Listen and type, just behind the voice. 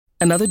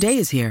Another day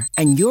is here,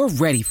 and you're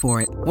ready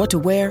for it. What to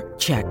wear?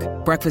 Check.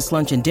 Breakfast,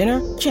 lunch, and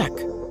dinner? Check.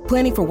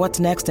 Planning for what's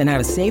next and how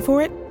to save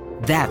for it?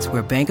 That's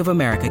where Bank of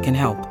America can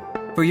help.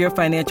 For your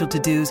financial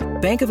to-dos,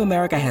 Bank of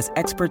America has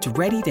experts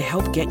ready to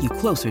help get you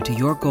closer to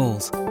your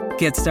goals.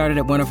 Get started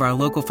at one of our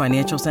local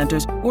financial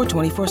centers or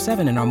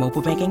 24/7 in our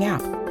mobile banking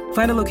app.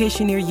 Find a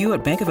location near you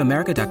at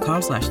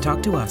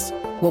bankofamerica.com/talktous.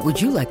 What would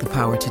you like the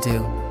power to do?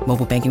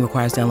 Mobile banking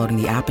requires downloading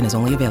the app and is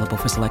only available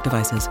for select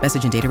devices.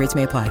 Message and data rates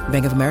may apply.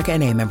 Bank of America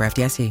N.A., member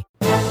FDIC.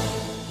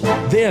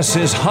 This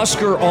is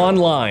Husker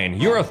Online,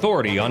 your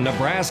authority on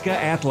Nebraska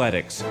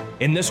athletics.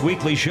 In this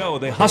weekly show,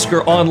 the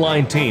Husker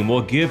Online team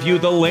will give you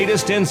the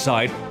latest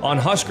insight on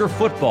Husker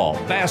football,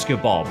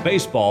 basketball,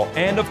 baseball,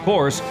 and of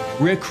course,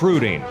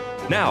 recruiting.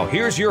 Now,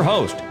 here's your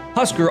host,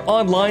 Husker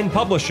Online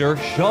publisher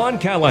Sean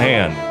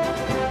Callahan.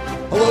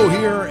 Hello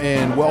here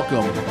and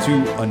welcome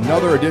to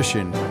another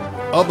edition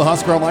of the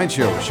Husker Online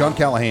Show. Sean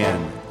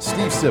Callahan,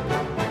 Steve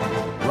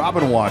Sipple,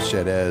 Robin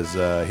Washett, as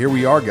here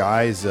we are,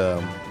 guys,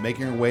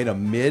 making our way to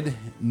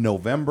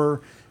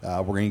mid-November.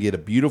 We're going to get a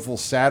beautiful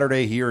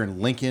Saturday here in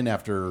Lincoln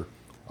after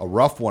a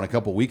rough one a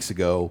couple weeks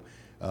ago.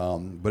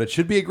 But it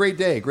should be a great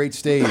day, a great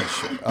stage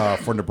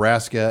for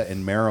Nebraska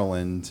and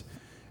Maryland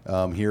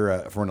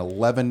here for an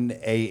 11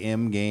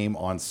 a.m. game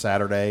on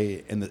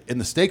Saturday. And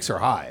the stakes are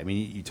high. I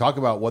mean, you talk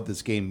about what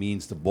this game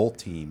means to both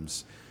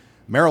teams.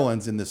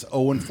 Maryland's in this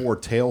 0-4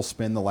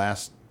 tailspin the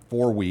last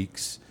 4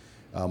 weeks.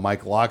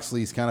 Mike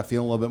Loxley's kind of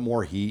feeling a little bit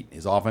more heat.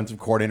 His offensive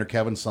coordinator,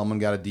 Kevin Sumlin,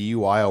 got a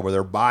DUI over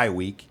their bye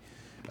week,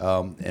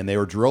 and they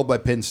were drilled by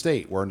Penn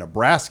State, where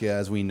Nebraska,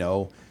 as we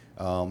know,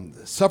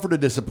 suffered a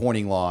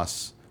disappointing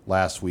loss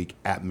last week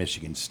at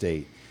Michigan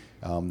State.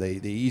 They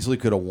easily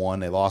could have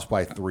won. They lost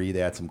by 3. They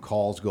had some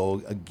calls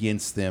go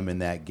against them in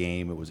that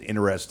game. It was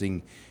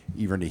interesting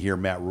even to hear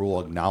Matt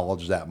Rule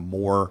acknowledge that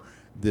more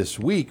this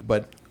week.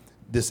 But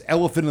this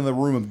elephant in the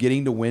room of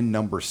getting to win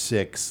number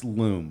 6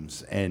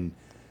 looms, and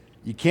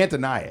you can't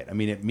deny it. I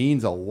mean, it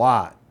means a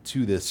lot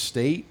to this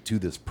state, to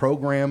this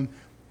program,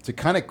 to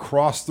kind of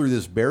cross through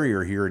this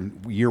barrier here in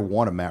year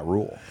 1 of Matt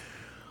Rule.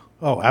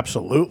 Oh,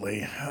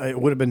 absolutely. It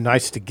would have been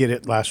nice to get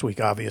it last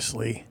week,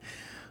 obviously.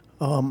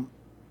 And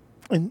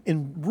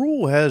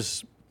Rule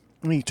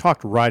he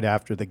talked right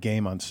after the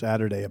game on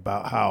Saturday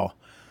about how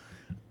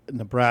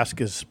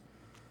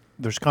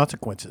there's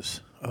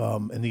consequences,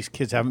 and these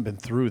kids haven't been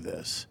through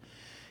this.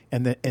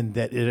 And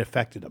that it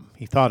affected him.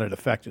 He thought it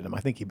affected him. I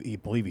think he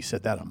believed he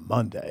said that on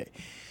Monday.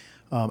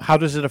 How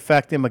does it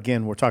affect him?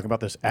 Again, we're talking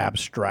about this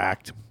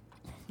abstract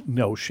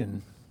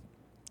notion,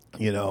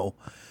 and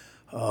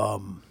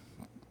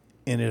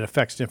it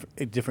affects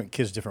different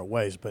kids different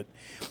ways. But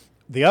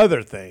the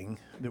other thing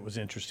that was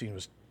interesting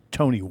was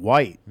Tony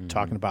White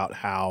talking about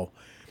how,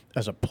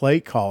 as a play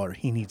caller,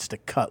 he needs to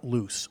cut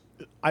loose.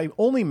 I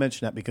only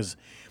mention that because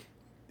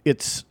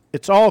it's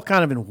all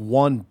kind of in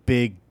one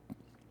big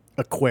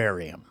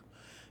aquarium.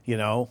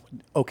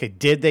 Okay,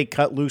 did they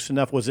cut loose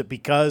enough? Was it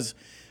because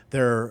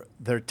they're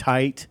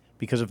tight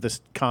because of the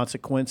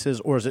consequences,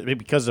 or is it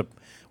because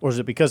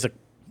the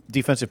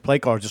defensive play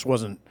caller just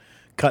wasn't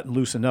cutting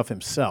loose enough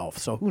himself?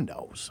 So who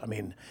knows? I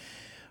mean,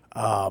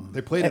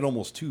 they played it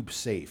almost too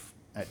safe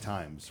at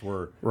times.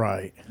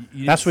 Right,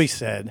 that's what he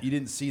said. You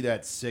didn't see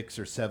that 6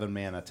 or 7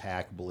 man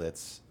attack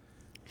blitz.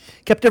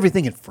 Kept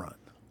everything in front.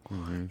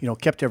 Mm-hmm.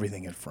 Kept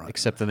everything in front.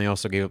 Except then they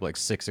also gave up like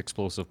 6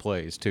 explosive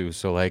plays too.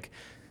 So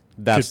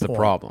that's the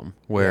problem,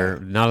 where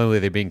not only are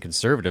they being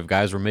conservative,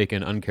 guys were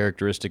making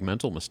uncharacteristic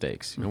mental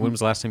mistakes. When was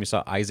the last time you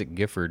saw Isaac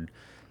Gifford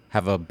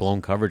have a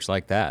blown coverage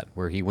like that,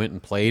 where he went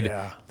and played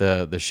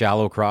the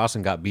shallow cross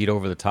and got beat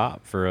over the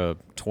top for a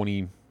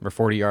 20 or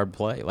 40-yard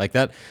play? Like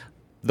that,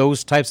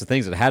 those types of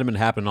things that hadn't been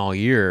happening all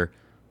year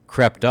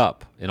crept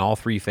up in all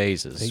 3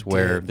 phases,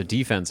 where the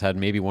defense had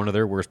maybe one of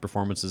their worst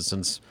performances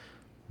since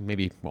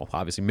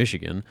obviously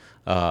Michigan,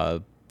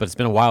 but it's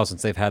been a while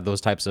since they've had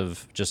those types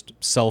of just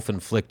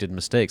self-inflicted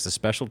mistakes. The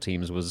special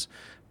teams was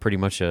pretty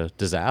much a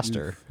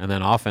disaster. And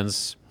then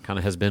offense kind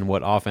of has been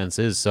what offense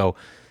is. So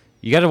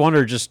you got to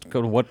wonder just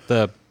what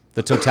the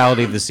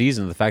totality of the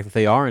season, the fact that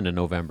they are into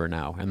November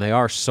now, and they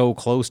are so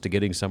close to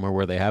getting somewhere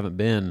where they haven't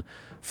been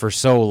for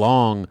so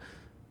long,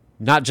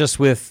 not just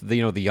with the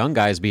young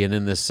guys being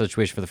in this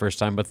situation for the first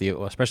time, but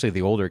especially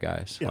the older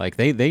guys. Yeah. Like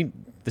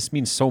this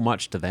means so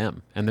much to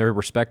them and their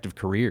respective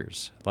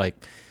careers. Like,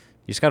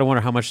 you just got to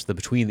wonder how much the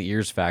between the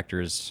ears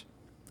factor is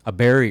a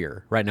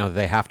barrier right now that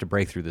they have to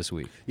break through this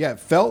week. Yeah, it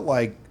felt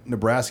like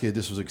Nebraska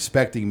just was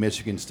expecting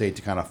Michigan State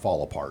to kind of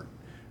fall apart.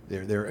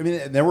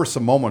 There were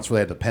some moments where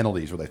they had the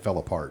penalties where they fell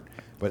apart.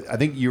 But I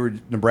think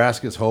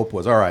Nebraska's hope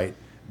was, all right,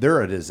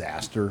 they're a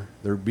disaster.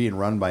 They're being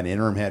run by an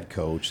interim head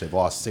coach. They've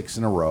lost 6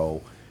 in a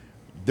row.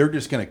 They're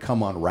just going to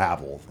come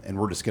unraveled, and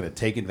we're just going to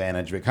take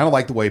advantage of it, kind of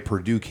like the way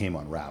Purdue came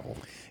unraveled.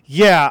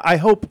 Yeah, I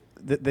hope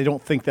that they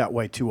don't think that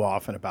way too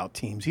often about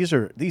teams. These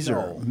are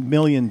 $1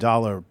 million,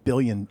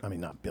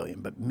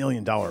 $1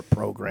 million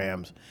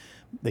programs.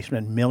 They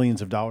spend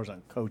millions of dollars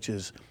on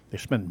coaches. They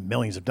spend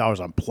millions of dollars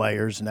on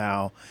players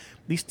now.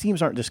 These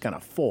teams aren't just kind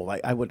of full.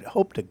 I would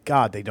hope to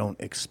God they don't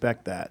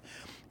expect that.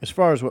 as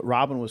far as what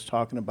Robin was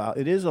talking about,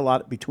 it is a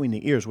lot between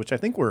the ears, which I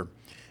think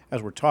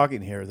as we're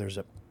talking here, there's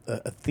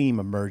a theme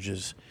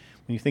emerges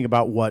when you think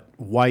about what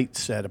White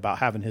said about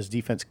having his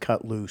defense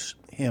cut loose,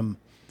 him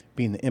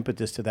being the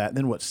impetus to that, and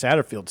then what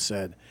Satterfield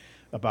said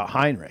about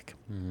Heinrich.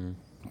 Mm-hmm.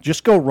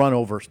 Just go run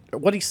over.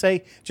 What'd he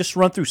say? Just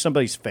run through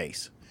somebody's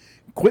face.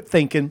 Quit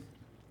thinking.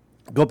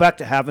 Go back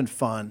to having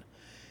fun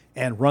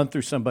and run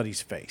through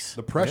somebody's face.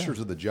 The pressures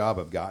of the job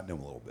have gotten him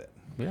a little bit.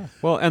 Yeah.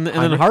 Well, and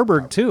then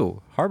Harburg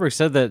too. Harburg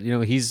said that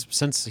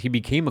since he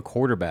became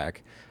a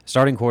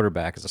starting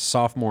quarterback as a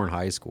sophomore in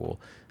high school,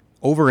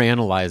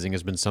 overanalyzing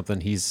has been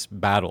something he's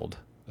battled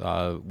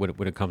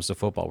when it comes to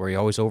football, where he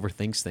always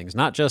overthinks things,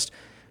 not just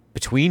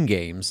between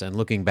games and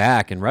looking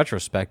back in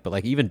retrospect, but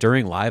like even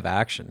during live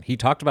action. He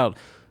talked about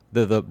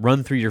the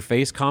run through your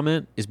face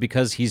comment is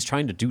because he's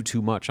trying to do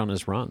too much on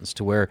his runs,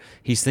 to where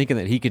he's thinking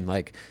that he can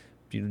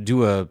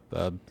do a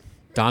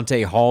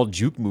Dante Hall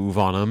juke move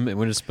on him, and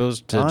when it's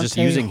supposed to just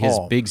using his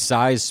big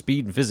size,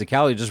 speed, and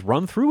physicality, just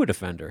run through a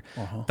defender.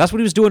 Uh-huh. That's what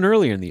he was doing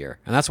earlier in the year,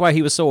 and that's why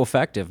he was so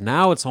effective.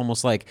 Now it's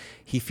almost like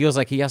he feels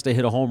like he has to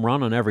hit a home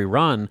run on every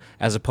run,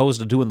 as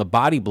opposed to doing the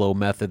body blow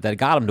method that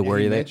got him to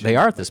where they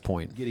are at this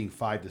point. Getting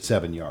 5 to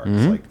 7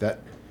 yards, like that.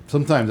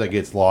 Sometimes that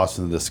gets lost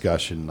in the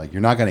discussion. Like,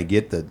 you're not going to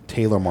get the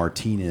Taylor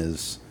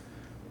Martinez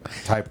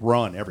type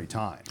run every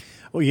time.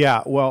 Oh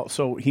yeah. Well,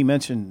 so he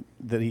mentioned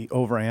that he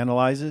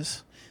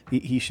overanalyzes.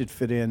 He should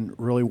fit in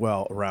really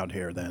well around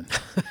here then.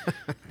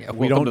 Yeah,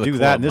 we don't do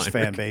that in this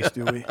fan base,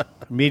 do we?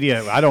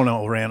 Media, I don't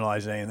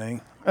overanalyze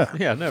anything.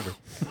 Yeah, never.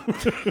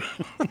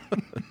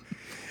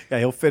 Yeah,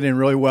 he'll fit in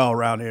really well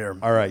around here.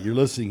 All right, you're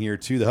listening here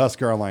to the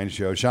Husker Online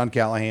Show. Sean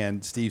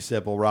Callahan, Steve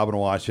Sipple, Robin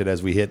Washut,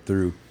 as we hit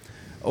through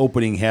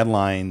opening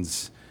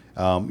headlines.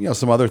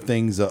 Some other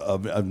things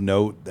of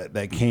note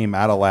that came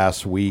out of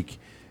last week.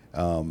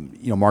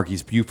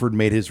 Marquise Buford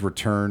made his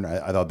return.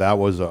 I thought that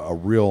was a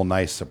real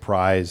nice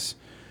surprise.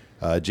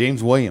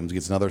 James Williams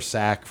gets another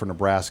sack for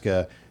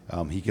Nebraska.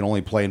 He can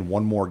only play in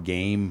one more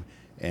game,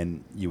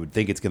 and you would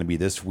think it's going to be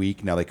this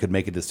week. Now, they could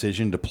make a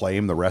decision to play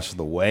him the rest of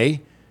the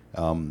way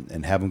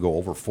and have him go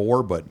over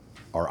 4, but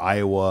are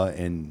Iowa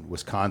and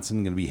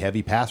Wisconsin going to be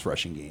heavy pass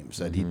rushing games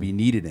that he'd be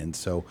needed in?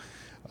 So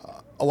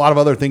a lot of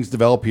other things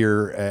develop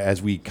here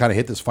as we kind of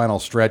hit this final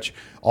stretch.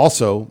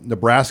 Also,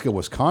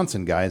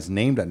 Nebraska-Wisconsin, guys,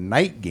 named a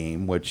night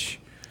game, which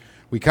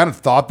we kind of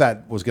thought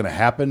that was going to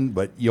happen,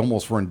 but you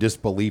almost were in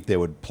disbelief they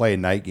would play a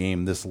night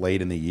game this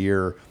late in the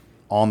year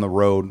on the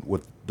road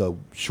with the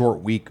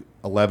short week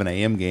 11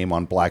 a.m. game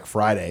on Black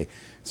Friday.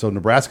 So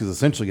Nebraska's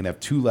essentially going to have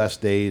 2 less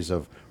days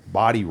of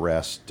body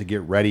rest to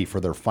get ready for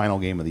their final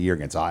game of the year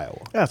against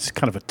Iowa. That's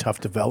kind of a tough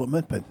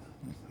development, but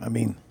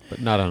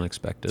not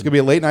unexpected. It's going to be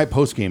a late night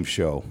postgame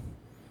show.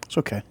 It's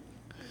okay.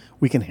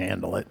 We can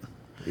handle it.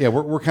 Yeah,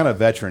 we're kind of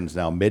veterans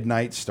now.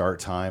 Midnight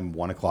start time,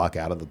 1 o'clock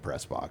out of the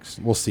press box.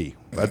 We'll see.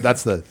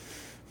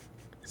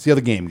 See how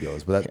the game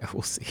goes. But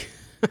we'll see.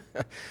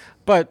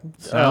 But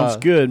sounds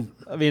good.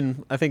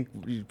 I think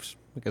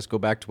go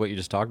back to what you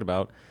just talked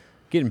about.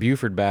 Getting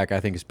Buford back, I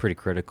think, is pretty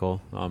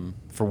critical.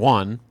 For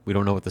one, we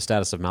don't know what the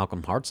status of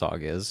Malcolm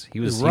Hartzog is. He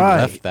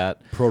left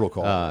that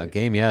protocol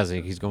game. Yeah,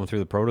 he's going through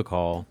the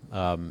protocol,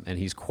 and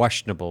he's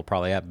questionable,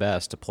 probably at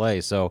best, to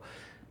play. So,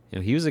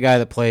 he was a guy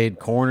that played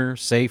corner,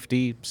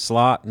 safety,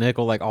 slot,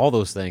 nickel, like all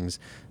those things.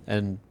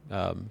 And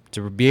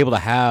to be able to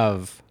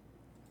have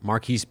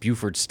Marquise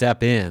Buford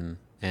step in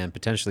and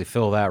potentially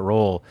fill that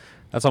role,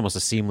 that's almost a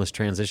seamless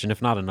transition,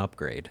 if not an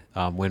upgrade,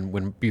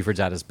 when Buford's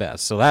at his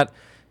best. So that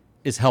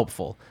is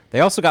helpful.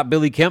 They also got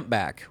Billy Kemp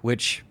back,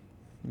 which,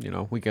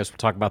 we guess we'll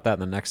talk about that in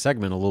the next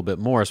segment a little bit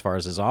more as far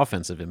as his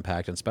offensive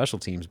impact and special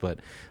teams. But,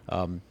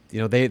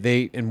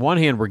 they in one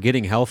hand were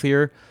getting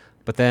healthier,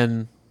 but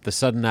then the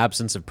sudden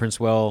absence of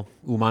Princewell,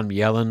 Uman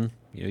Mielen,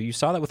 you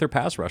saw that with their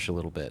pass rush a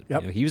little bit.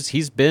 Yep.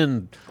 He's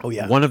been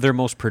one of their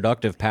most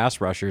productive pass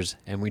rushers,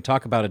 and we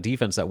talk about a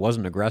defense that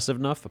wasn't aggressive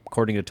enough,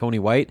 according to Tony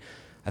White.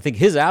 I think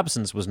his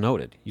absence was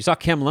noted. You saw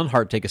Cam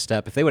Lenhart take a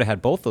step. If they would have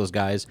had both those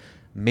guys,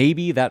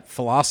 maybe that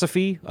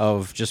philosophy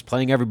of just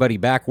playing everybody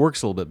back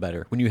works a little bit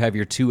better when you have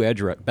your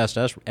 2 best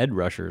edge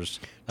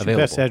rushers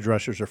available. Best edge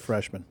rushers are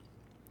freshmen.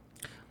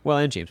 Well,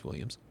 and James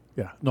Williams.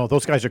 Yeah. No,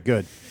 those guys are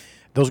good.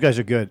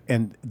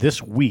 And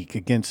this week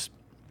against,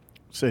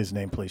 say his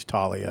name, please,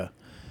 Talia.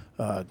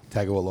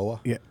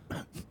 Tagovailoa? Yeah.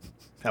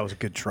 That was a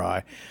good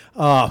try.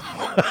 Did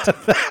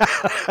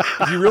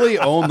you really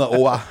own the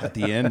OA at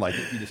the end? Like,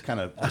 you just kind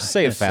of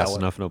say it fast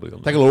enough, nobody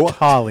will know. Tagovailoa?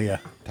 Talia.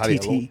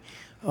 TT.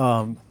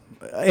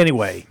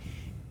 Anyway,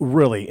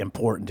 really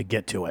important to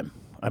get to him.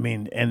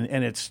 And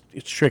it's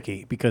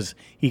tricky because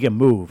he can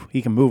move.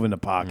 He can move in the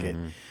pocket.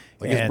 Mm-hmm.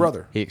 Like his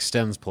brother. He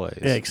extends plays.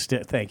 Yeah,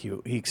 thank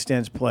you. He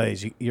extends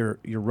plays. Your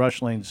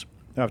rush lanes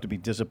have to be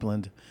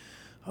disciplined.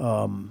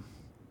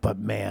 But,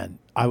 man,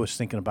 I was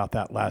thinking about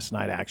that last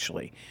night,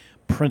 actually.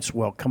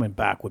 Princewell coming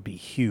back would be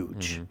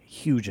huge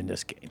in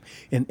this game.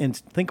 And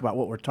think about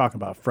what we're talking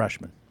about,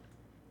 freshman.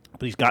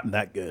 But he's gotten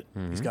that good.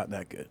 He's gotten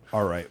that good.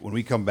 All right. When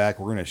we come back,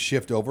 we're going to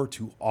shift over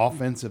to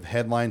offensive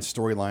headlines,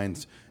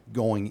 storylines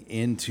going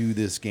into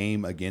this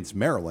game against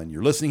Maryland.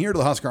 You're listening here to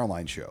the Husker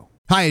Online Show.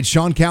 Hi, it's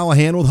Sean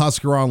Callahan with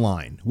Husker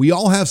Online. We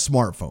all have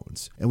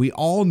smartphones, and we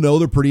all know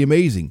they're pretty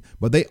amazing,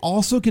 but they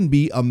also can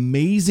be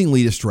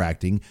amazingly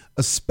distracting,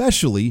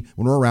 especially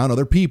when we're around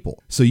other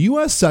people. So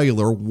US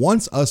Cellular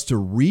wants us to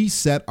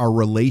reset our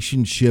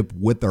relationship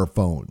with our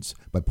phones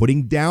by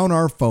putting down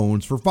our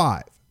phones for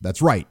 $5.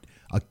 That's right.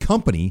 A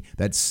company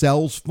that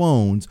sells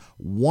phones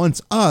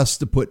wants us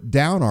to put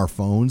down our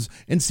phones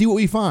and see what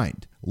we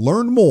find.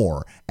 Learn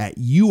more at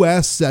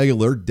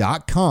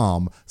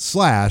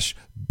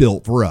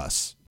uscellular.com/built for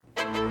us.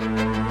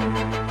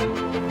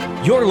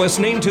 You're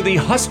listening to the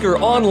Husker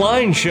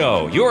Online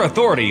Show, your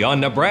authority on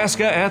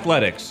Nebraska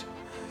athletics.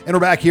 And we're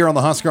back here on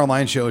the Husker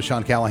Online Show.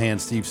 Sean Callahan,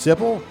 Steve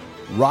Sipple,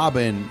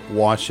 Robin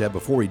Washut.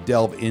 Before we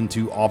delve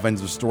into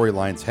offensive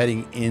storylines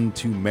heading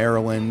into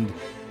Maryland,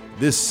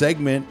 this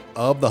segment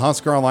of the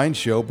Husker Online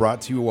Show brought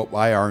to you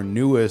by our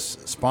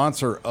newest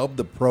sponsor of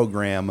the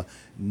program,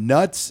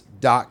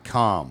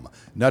 Nuts.com.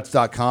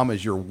 Nuts.com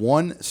is your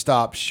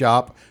one-stop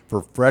shop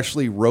for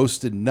freshly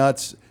roasted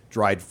nuts,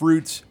 dried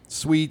fruits,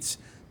 sweets,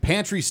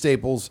 pantry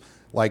staples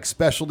like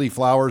specialty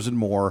flours and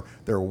more.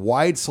 Their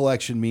wide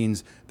selection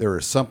means there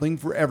is something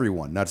for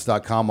everyone.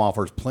 Nuts.com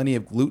offers plenty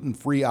of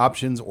gluten-free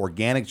options,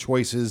 organic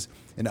choices,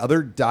 and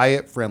other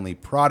diet-friendly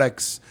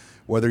products.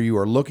 Whether you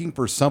are looking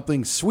for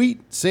something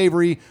sweet,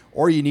 savory,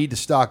 or you need to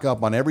stock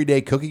up on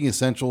everyday cooking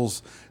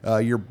essentials,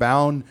 you're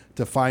bound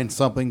to find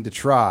something to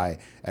try.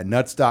 At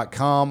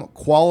Nuts.com,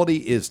 quality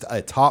is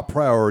a top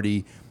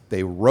priority.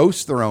 They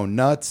roast their own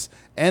nuts,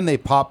 and they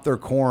pop their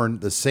corn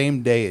the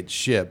same day it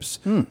ships.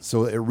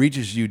 So it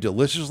reaches you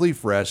deliciously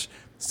fresh,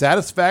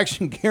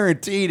 satisfaction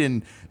guaranteed.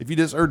 And if you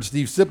just heard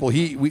Steve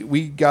Sipple,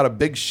 we got a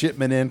big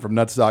shipment in from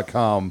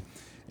Nuts.com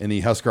in the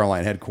Husker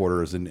Online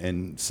headquarters,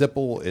 and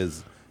Sipple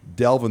is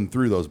delving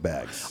through those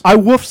bags. I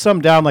woofed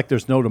some down like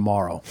there's no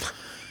tomorrow.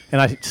 And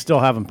I still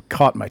haven't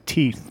caught my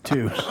teeth,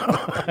 too.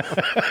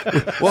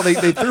 Well,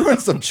 they threw in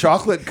some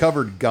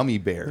chocolate-covered gummy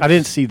bears. I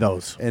didn't see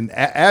those. And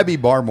Abby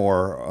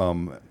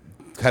Barmore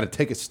had to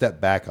take a step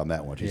back on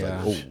that one. She's like,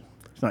 oh.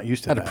 It's not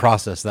used to I had that. to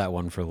process that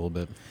one for a little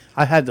bit.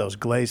 I had those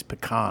glazed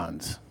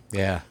pecans.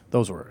 Yeah.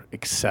 Those were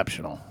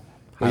exceptional.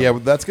 Well, yeah,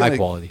 that's going high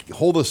quality. to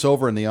hold us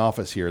over in the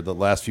office here the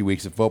last few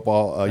weeks of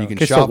football. You can In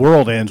case shop the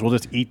world ends, we'll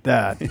just eat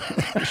that.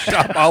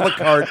 shop a la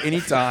carte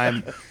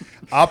anytime.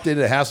 Opt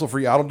into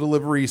hassle-free auto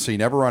delivery so you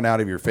never run out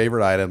of your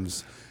favorite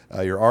items.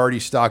 You're already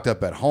stocked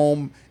up at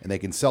home, and they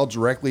can sell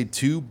directly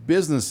to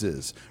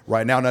businesses.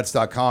 Right now,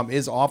 Nuts.com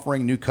is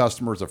offering new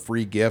customers a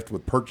free gift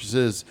with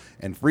purchases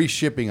and free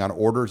shipping on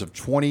orders of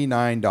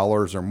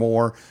 $29 or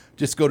more.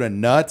 Just go to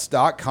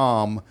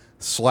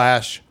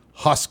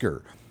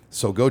Nuts.com/Husker.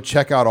 So go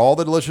check out all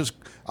the delicious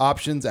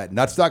options at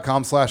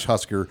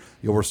Nuts.com/Husker.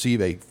 You'll receive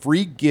a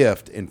free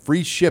gift and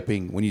free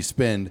shipping when you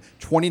spend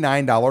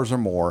 $29 or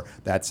more.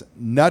 That's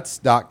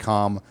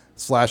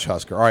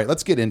Nuts.com/Husker. All right,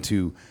 let's get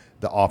into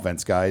the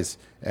offense, guys.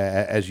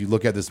 As you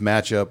look at this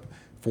matchup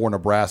for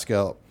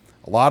Nebraska,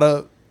 a lot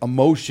of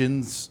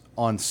emotions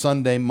on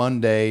Sunday,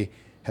 Monday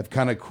have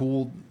kind of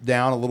cooled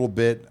down a little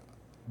bit,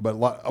 but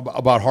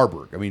about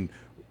Harburg. I mean,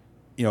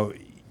 you know,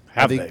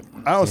 I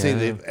don't say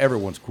that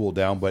everyone's cooled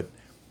down, but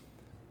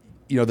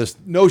you know, this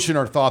notion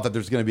or thought that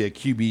there's going to be a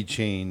QB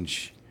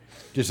change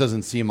just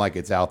doesn't seem like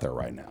it's out there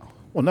right now.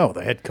 Well, no,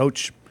 the head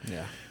coach,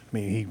 I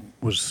mean, he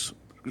was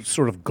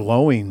sort of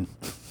glowing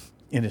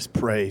in his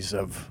praise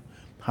of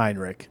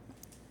Heinrich,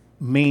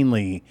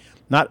 mainly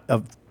not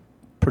of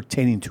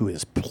pertaining to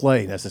his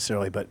play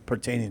necessarily, but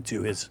pertaining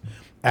to his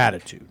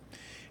attitude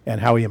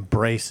and how he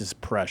embraces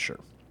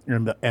pressure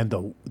and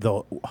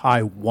the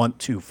high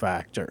want-to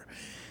factor.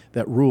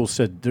 That Rule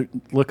said,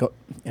 look,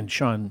 and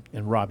Sean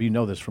and Rob, you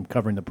know this from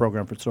covering the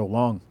program for so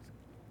long.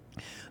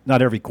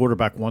 Not every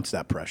quarterback wants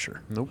that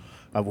pressure. Nope.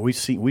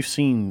 We've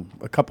seen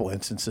a couple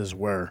instances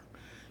where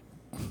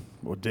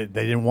they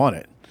didn't want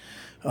it.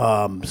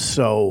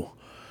 So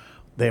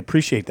they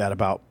appreciate that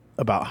about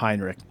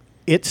Heinrich.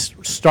 It's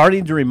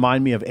starting to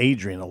remind me of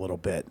Adrian a little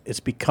bit.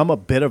 It's become a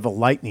bit of a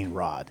lightning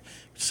rod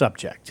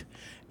subject.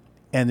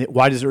 And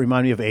why does it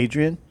remind me of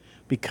Adrian?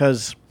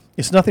 Because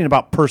it's nothing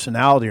about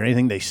personality or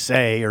anything they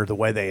say or the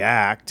way they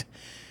act.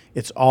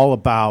 It's all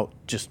about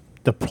just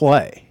the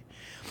play.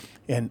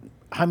 And,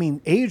 I mean,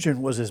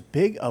 Adrian was as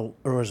big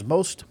or as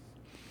most,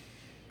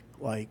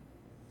 like,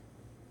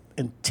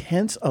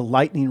 intense a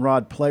lightning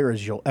rod player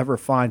as you'll ever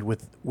find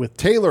with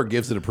Taylor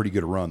gives it a pretty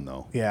good run,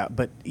 though. Yeah,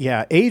 but,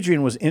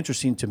 Adrian was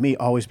interesting to me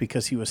always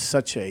because he was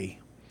such a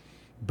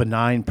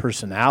benign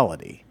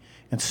personality.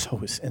 And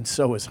so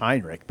is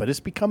Heinrich. But it's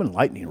becoming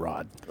lightning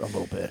rod a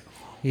little bit.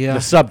 Yeah.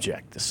 The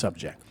subject.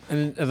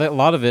 And a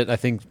lot of it, I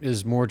think,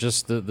 is more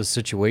just the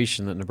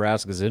situation that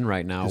Nebraska's in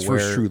right now. His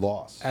first true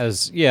loss.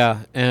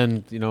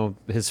 And, you know,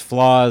 his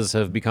flaws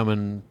have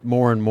become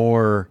more and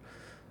more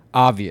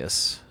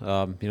obvious.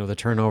 You know, the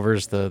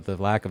turnovers, the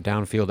lack of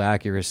downfield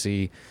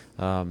accuracy,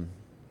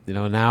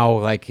 now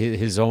like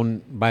his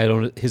own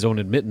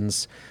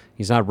admittance,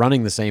 he's not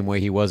running the same way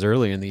he was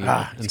early in the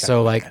year. And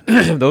so like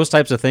those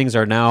types of things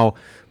are now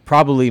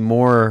probably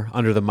more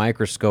under the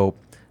microscope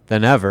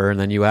than ever. And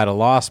then you add a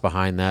loss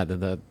behind that,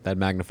 and that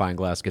magnifying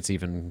glass gets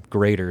even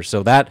greater.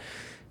 So that,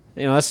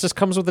 that just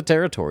comes with the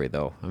territory,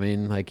 though. I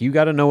mean, like, you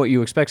got to know what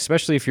you expect,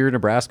 especially if you're a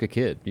Nebraska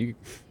kid.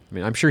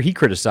 I'm sure he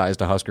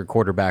criticized a Husker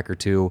quarterback or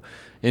two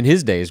in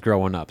his days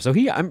growing up. So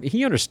he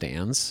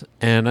understands.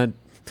 And,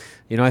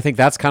 I think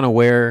that's kind of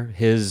where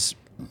his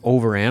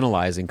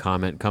overanalyzing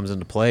comment comes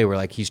into play, where,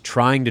 like, he's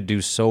trying to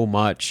do so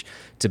much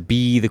to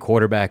be the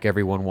quarterback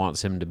everyone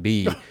wants him to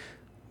be,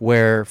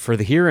 where for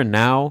the here and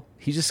now,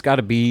 he just got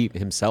to be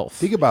himself.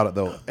 Think about it,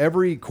 though.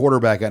 Every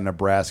quarterback at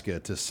Nebraska,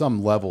 to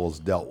some level, has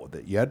dealt with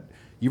it. You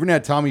even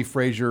had Tommy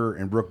Frazier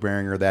and Brooke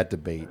Behringer, that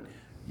debate.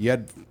 You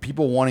had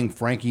people wanting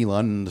Frankie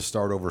London to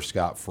start over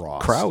Scott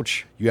Frost.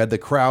 Crouch. You had the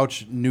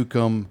Crouch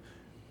Newcomb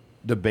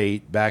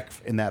debate back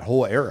in that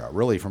whole era,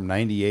 really from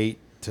 98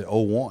 to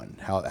 01,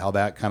 how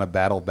that kind of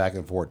battled back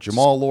and forth.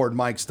 Jamal Lord,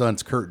 Mike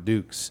Stuntz, Kurt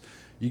Dukes.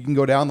 You can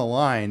go down the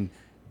line,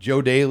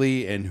 Joe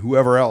Daly and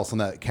whoever else on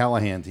that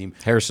Callahan team.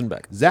 Harrison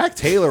Beck. Zach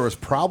Taylor was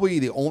probably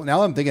the only, now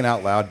that I'm thinking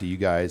out loud to you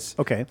guys.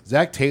 Okay.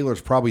 Zach Taylor's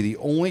probably the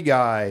only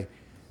guy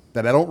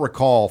that I don't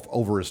recall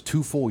over his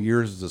 2 full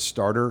years as a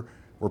starter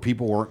where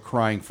people weren't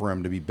crying for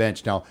him to be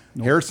benched. Now,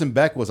 Harrison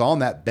Beck was on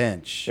that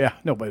bench. Yeah,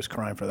 nobody was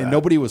crying for that. And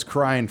nobody was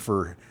crying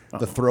for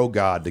the throw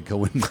god to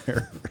go in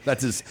there.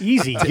 That's his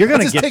easy. You're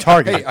going to get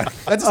targeted. Hey,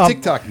 that's his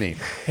TikTok name.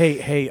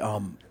 Hey,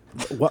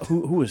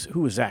 who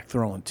was Zach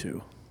throwing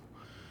to?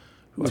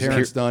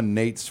 Terrence Dunn,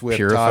 Nate Swift,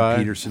 Purify. Todd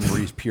Peterson,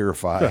 Reese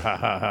Purify,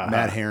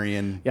 Matt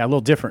Harrion. Yeah, a little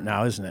different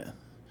now, isn't it? A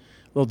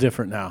little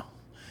different now.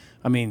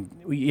 I mean,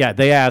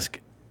 they ask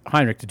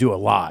Heinrich to do a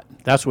lot.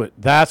 That's what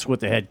the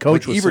head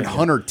coach was even saying.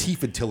 Hunter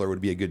Tiefentiller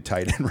would be a good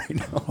tight end right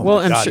now. Well,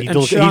 and God, and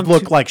he'd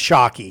look like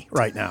Shockey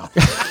right now.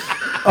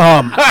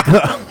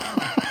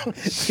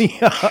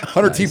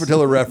 Hunter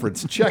Tiefentiller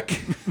reference,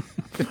 check.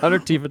 Hunter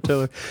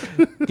Tiefentiller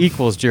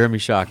equals Jeremy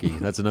Shockey.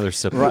 That's another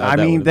sip. Right. I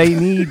mean, they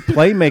need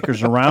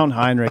playmakers around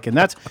Heinrich, and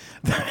that's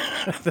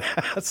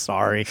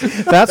sorry.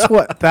 That's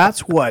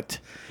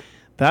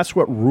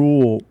what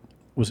Rule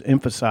was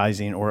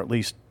emphasizing, or at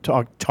least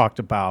talked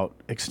about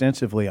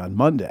extensively on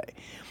Monday,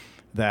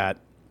 that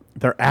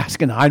they're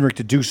asking Heinrich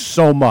to do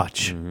so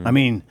much. Mm-hmm. I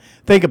mean,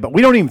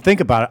 we don't even think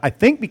about it. I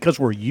think because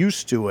we're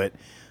used to it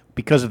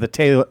because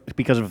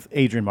of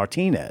Adrian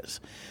Martinez.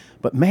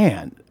 But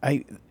man,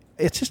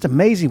 it's just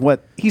amazing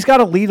what he's got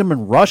to lead them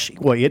in rushing.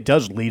 Well, it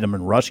does lead them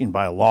in rushing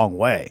by a long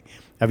way.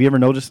 Have you ever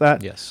noticed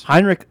that? Yes.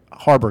 Heinrich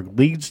Harburg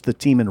leads the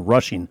team in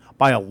rushing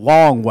by a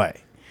long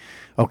way.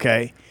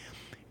 Okay.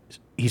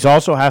 He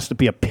also has to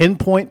be a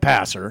pinpoint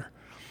passer.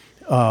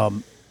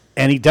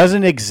 And he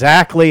doesn't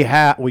exactly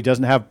have, he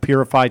doesn't have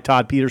purified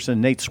Todd Peterson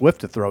and Nate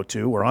Swift to throw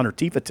to, or Hunter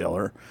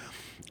Tiefentiller.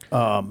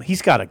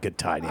 He's got a good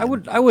tight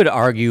end. I would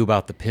argue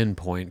about the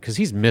pinpoint because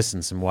he's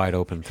missing some wide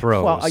open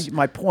throws. Well,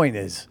 my point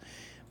is,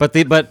 but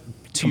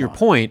to your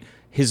point,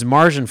 his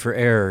margin for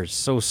error is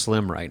so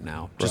slim right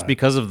now, just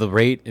because of the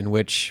rate in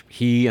which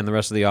he and the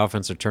rest of the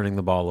offense are turning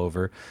the ball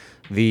over,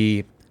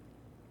 the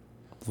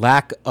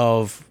lack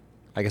of,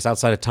 I guess,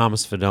 outside of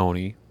Thomas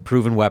Fidone,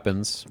 proven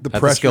weapons, the at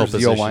pressure the skill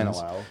the O-line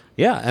positions. allow.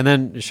 Yeah, and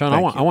then Sean,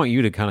 I want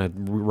you to kind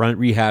of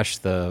rehash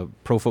the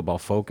Pro Football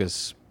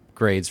Focus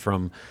grades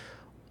from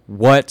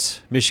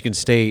what Michigan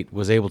State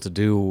was able to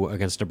do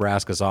against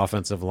Nebraska's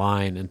offensive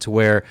line, and to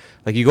where,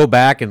 like, you go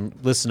back and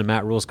listen to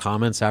Matt Rule's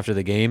comments after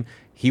the game,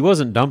 he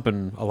wasn't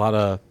dumping a lot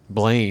of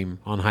blame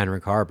on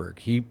Heinrich Harburg.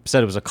 He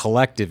said it was a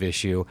collective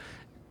issue,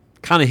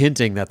 kind of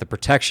hinting that the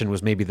protection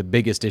was maybe the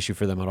biggest issue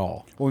for them at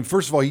all. Well,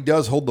 first of all, he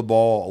does hold the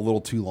ball a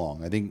little too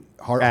long. I think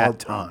at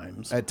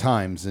times,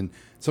 and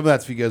some of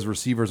that's because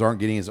receivers aren't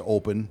getting as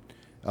open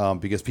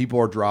because people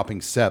are dropping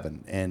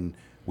 7, and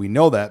we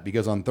know that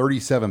because on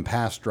 37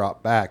 pass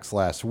drop backs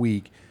last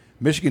week,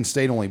 Michigan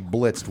State only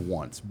blitzed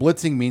once.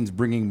 Blitzing means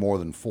bringing more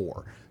than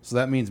 4. So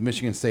that means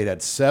Michigan State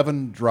had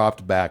 7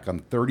 dropped back on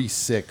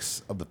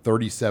 36 of the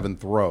 37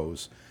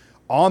 throws.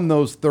 On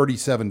those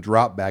 37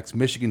 dropbacks,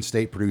 Michigan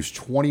State produced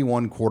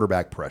 21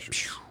 quarterback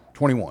pressures.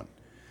 21.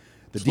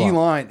 The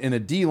D-line, in a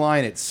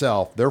D-line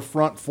itself, their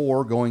front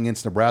 4 going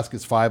against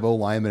Nebraska's 5-0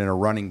 lineman and a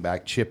running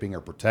back chipping or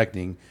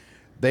protecting,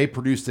 they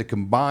produced a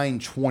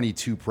combined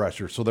 22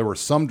 pressure. So there were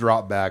some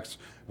dropbacks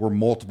where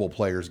multiple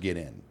players get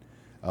in.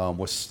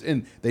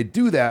 And they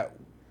do that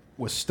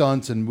with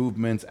stunts and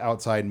movements,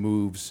 outside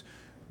moves.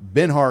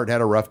 Benhart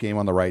had a rough game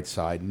on the right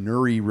side.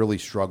 Nuri really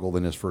struggled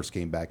in his first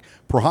game back.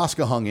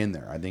 Prohaska hung in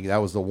there. I think that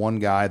was the one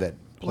guy that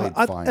played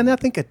fine. And I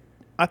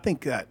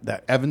think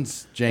that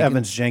Evans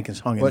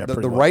Jenkins hung in there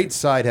pretty the well. right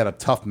side had a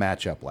tough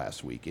matchup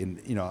last week. And,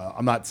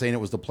 I'm not saying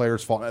it was the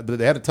players' fault, but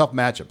they had a tough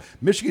matchup.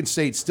 Michigan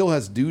State still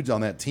has dudes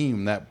on that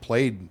team that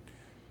played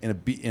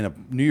in a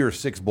New Year's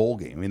Six bowl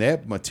game. I mean, they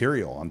have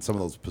material on some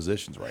of those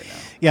positions right now.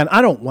 Yeah, and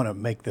I don't want to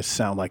make this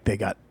sound like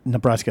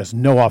Nebraska has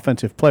no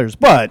offensive players,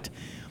 but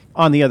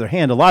On the other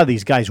hand, a lot of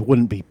these guys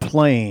wouldn't be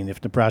playing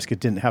if Nebraska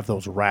didn't have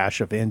those rash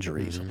of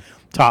injuries.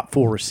 Top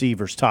 4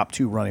 receivers, top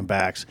 2 running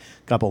backs,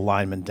 a couple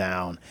linemen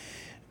down.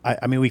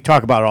 I mean, we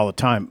talk about it all the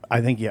time.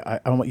 I think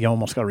you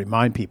almost got to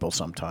remind people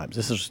sometimes.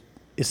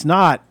 It's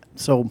not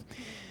so.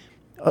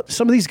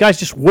 Some of these guys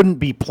just wouldn't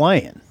be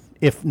playing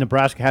if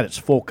Nebraska had its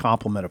full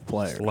complement of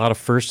players. A lot of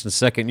first and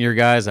second year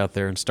guys out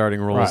there in starting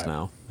roles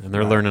now, and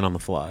they're learning on the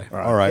fly.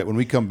 All right, when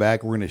we come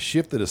back, we're going to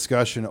shift the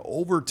discussion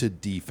over to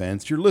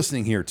defense. You're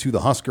listening here to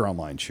the Husker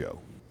Online Show.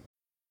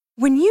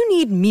 When you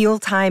need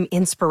mealtime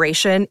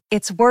inspiration,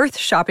 it's worth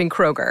shopping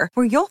Kroger,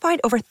 where you'll find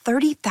over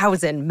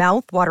 30,000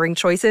 mouth-watering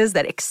choices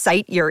that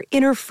excite your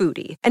inner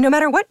foodie. And no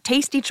matter what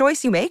tasty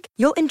choice you make,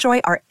 you'll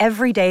enjoy our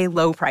everyday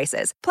low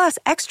prices, plus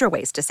extra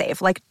ways to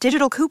save, like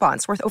digital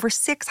coupons worth over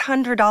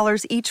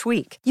 $600 each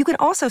week. You can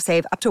also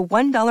save up to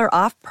 $1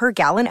 off per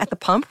gallon at the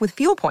pump with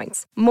fuel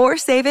points. More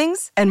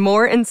savings and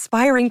more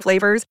inspiring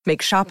flavors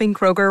make shopping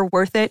Kroger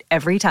worth it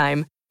every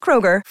time.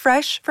 Kroger,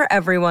 fresh for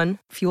everyone.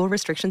 Fuel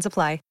restrictions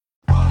apply.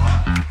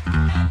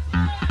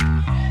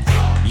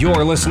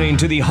 You're listening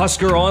to the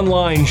Husker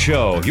Online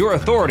Show, your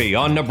authority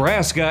on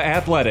Nebraska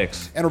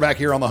athletics. And we're back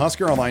here on the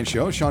Husker Online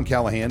Show. Sean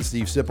Callahan,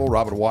 Steve Sipple,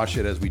 Robert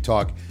Washut as we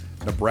talk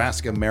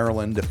Nebraska,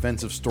 Maryland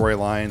defensive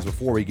storylines.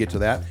 Before we get to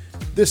that,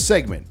 this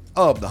segment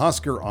of the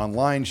Husker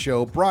Online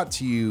Show brought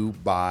to you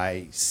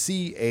by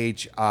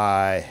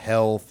CHI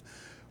Health.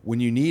 When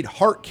you need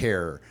heart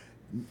care,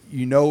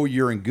 you know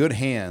you're in good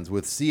hands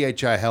with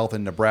CHI Health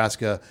in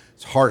Nebraska's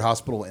Heart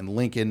Hospital in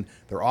Lincoln.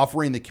 They're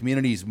offering the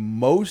community's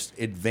most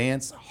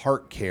advanced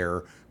heart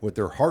care with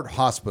their heart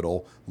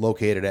hospital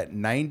located at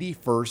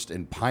 91st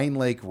and Pine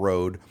Lake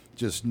Road,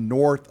 just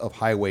north of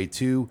Highway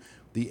 2.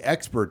 The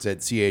experts at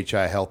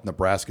CHI Health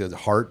Nebraska's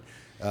Heart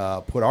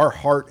put our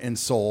heart and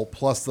soul,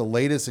 plus the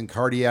latest in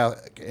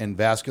cardiac and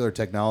vascular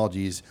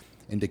technologies,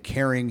 into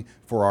caring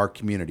for our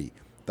community.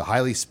 The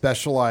highly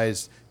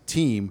specialized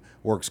team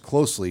works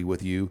closely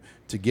with you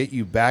to get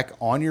you back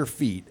on your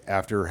feet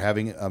after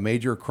having a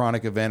major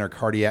chronic event or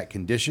cardiac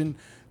condition.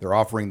 They're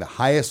offering the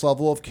highest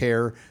level of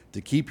care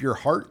to keep your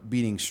heart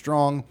beating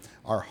strong.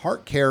 Our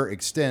heart care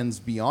extends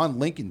beyond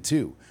Lincoln,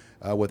 too,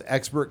 with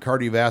expert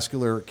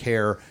cardiovascular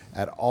care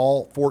at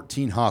all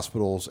 14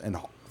 hospitals and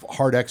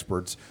heart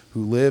experts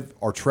who live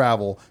or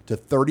travel to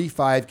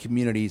 35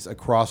 communities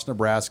across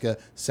Nebraska,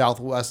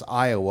 southwest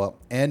Iowa,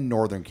 and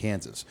northern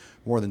Kansas.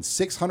 More than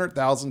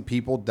 600,000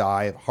 people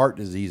die of heart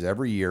disease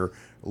every year.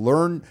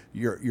 Learn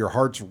your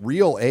heart's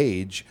real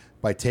age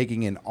by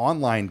taking an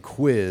online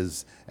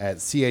quiz at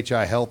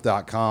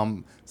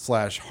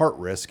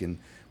chihealth.com/heartrisk. And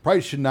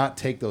probably should not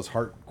take those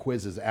heart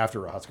quizzes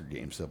after a Husker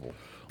game, Civil.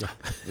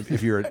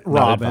 If you're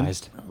Robin.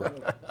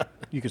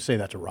 You could say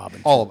that to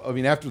Robin.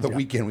 After the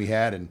weekend we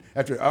had, and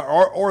after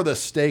or the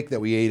steak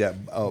that we ate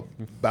at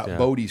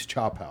Bodie's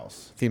Chop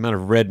House. The amount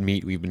of red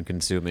meat we've been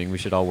consuming, we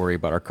should all worry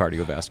about our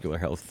cardiovascular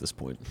health at this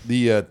point.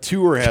 The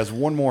tour has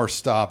one more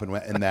stop in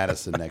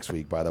Madison next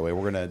week, by the way.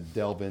 We're going to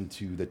delve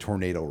into the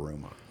Tornado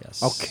Room.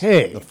 Yes.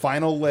 Okay. The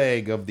final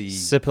leg of the...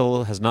 Sip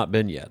Hill has not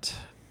been yet.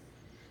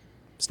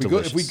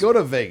 If we go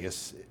to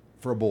Vegas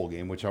for a bowl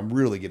game, which I'm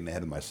really getting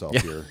ahead of myself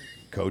here,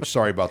 Coach.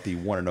 Sorry about the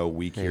 1-0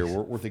 week here.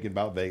 We're thinking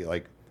about Vegas,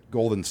 like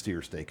Golden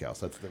Steer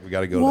Steakhouse. We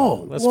got to go to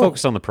that. Let's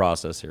focus on the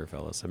process here,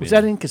 fellas. Was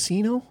that in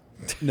Casino?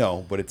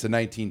 No, but it's a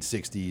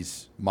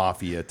 1960s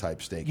mafia type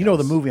steakhouse. You know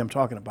the movie I'm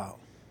talking about.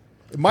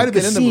 It might have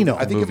been in the movie.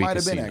 I think Movie it might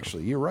have been, Casino.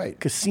 actually. You're right.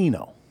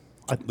 Casino.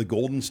 The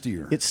Golden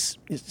Steer. It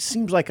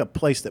seems like a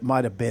place that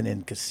might have been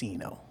in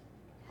Casino.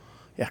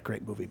 Yeah,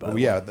 great movie, by the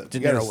way. De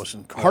Niro was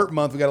incredible. Heart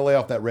Month. We got to lay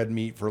off that red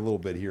meat for a little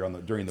bit here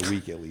during the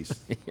week at least.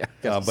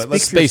 But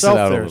let's space it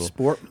out a little.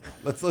 Sport.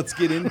 Let's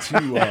get into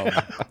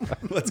the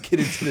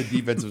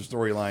defensive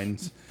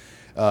storylines.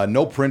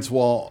 No Prince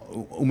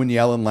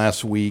Umanyalan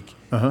last week,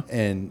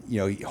 and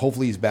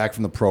hopefully he's back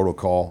from the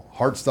protocol.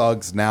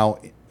 Hartstog's now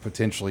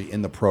potentially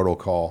in the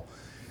protocol.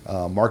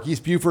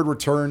 Marquise Buford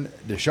returned.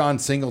 Deshaun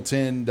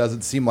Singleton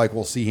doesn't seem like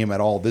we'll see him at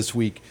all this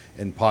week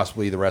and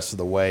possibly the rest of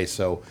the way.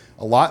 So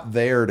a lot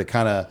there to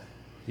kind of,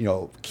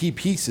 key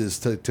pieces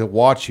to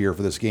watch here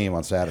for this game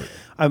on Saturday.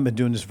 I've been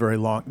doing this very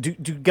long.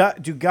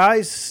 Do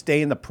guys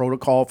stay in the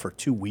protocol for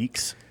 2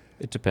 weeks?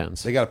 It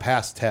depends. They got to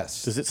pass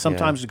tests. Does it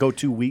sometimes go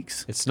 2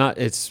 weeks? It's not.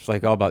 It's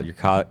like all about your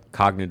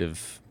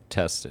cognitive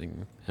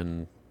testing.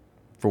 And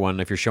for one,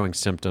 if you're showing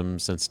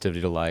symptoms,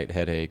 sensitivity to light,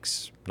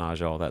 headaches,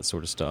 nausea, all that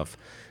sort of stuff.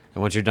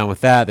 And once you're done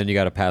with that, then you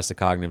got to pass the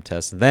cognitive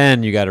test. And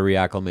then you got to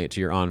reacclimate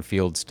to your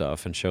on-field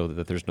stuff and show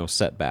that there's no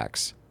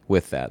setbacks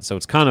with that. So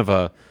it's kind of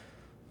a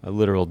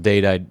literal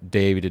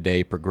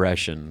day-to-day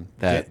progression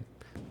that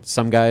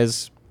some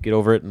guys get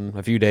over it in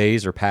a few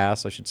days or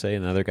pass, I should say,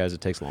 and other guys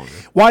it takes longer.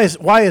 Why is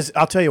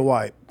I'll tell you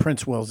why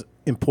Prince Will's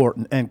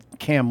important, and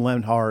Cam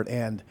Lenhart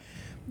and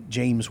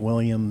James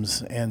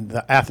Williams and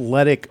the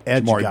athletic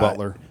edge Jamari guy.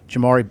 Butler.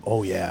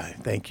 Oh yeah,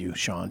 thank you,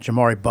 Sean.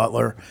 Jamari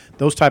Butler.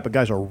 Those type of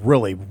guys are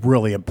really,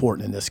 really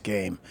important in this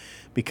game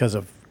because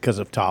of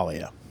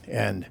Talia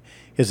and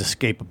his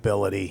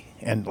escapability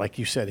and, like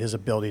you said, his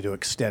ability to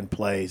extend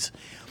plays.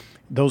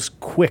 Those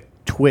quick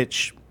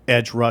twitch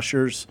edge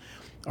rushers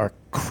are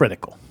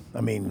critical. I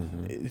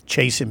mean,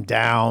 chase him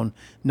down,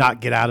 not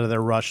get out of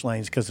their rush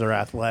lanes because they're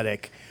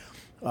athletic.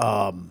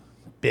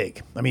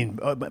 Big. I mean,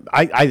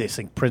 I just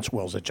think Prince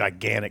Will's a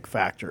gigantic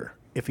factor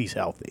if he's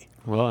healthy.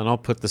 Well, and I'll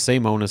put the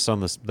same onus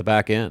on the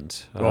back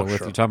end. Oh, With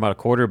sure. you talking about a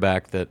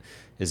quarterback that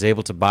is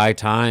able to buy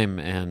time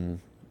and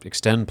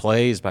extend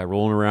plays by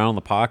rolling around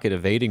the pocket,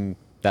 evading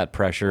that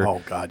pressure.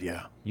 Oh, God,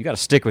 yeah. You got to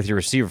stick with your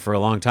receiver for a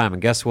long time.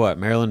 And guess what?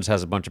 Maryland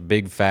has a bunch of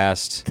big,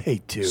 fast,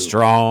 They do.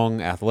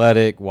 strong,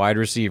 athletic, wide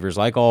receivers,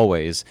 like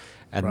always.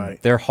 And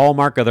Right. their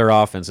hallmark of their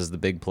offense is the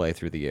big play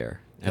through the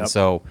air. And Yep.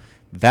 so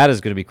that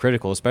is going to be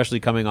critical, especially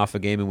coming off a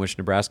game in which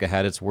Nebraska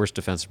had its worst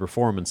defensive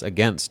performance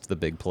against the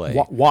big play.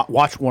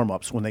 Watch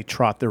warm-ups when they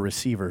trot their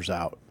receivers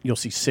out. You'll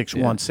see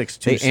 6'1",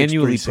 6'2", They 6'3",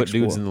 annually put 6'4".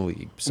 dudes in the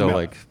league. So, Yeah.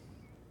 like,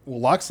 Well,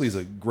 Loxley's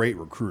a great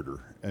recruiter.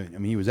 I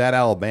mean, he was at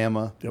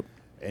Alabama. Yep.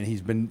 And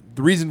he's been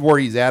the reason where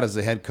he's at as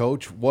a head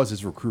coach was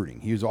his recruiting.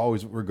 He was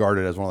always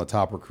regarded as one of the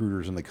top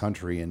recruiters in the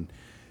country, and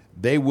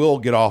they will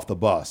get off the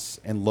bus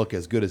and look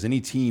as good as any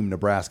team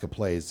Nebraska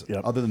plays,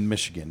 Yep. other than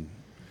Michigan,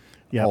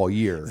 Yep. all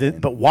year.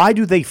 But why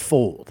do they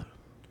fold?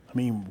 I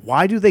mean,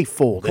 why do they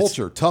fold?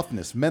 Culture,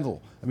 toughness,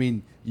 mental. I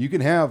mean, you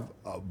can have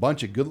a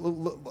bunch of good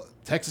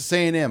Texas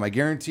A&M. I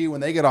guarantee you,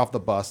 when they get off the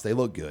bus, they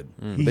look good.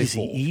 They Easy,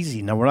 fold.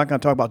 easy. No, we're not going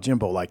to talk about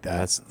Jimbo like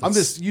that. I'm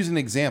just using an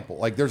example.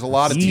 Like, there's a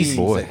lot of Easy.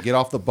 teams that get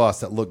off the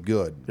bus that look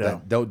good, Yeah.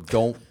 that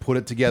don't put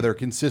it together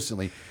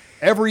consistently.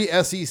 Every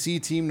SEC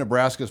team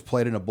Nebraska's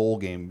played in a bowl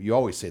game, you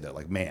always say that.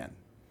 Like, man,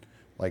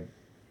 like,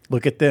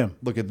 Look at them.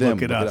 look at them.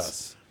 Look at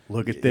us.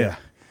 Look at them. Yeah.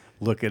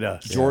 Look at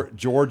us.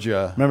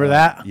 Georgia. Remember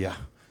that? Yeah.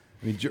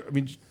 I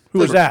mean, Who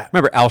was that?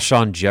 remember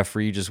Alshon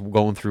Jeffrey just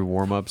going through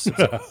warm-ups? It's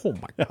like, oh,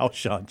 my God.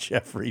 Alshon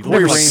Jeffrey. I've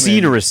never Raymond.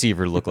 seen a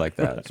receiver look like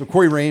that. So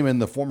Corey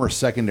Raymond, the former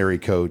secondary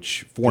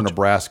coach for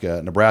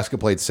Nebraska. Nebraska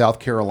played South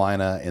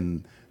Carolina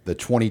in the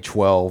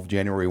 2012,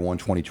 January 1,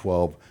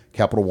 2012,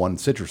 Capital One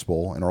Citrus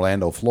Bowl in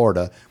Orlando,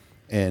 Florida.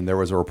 And there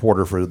was a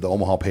reporter for the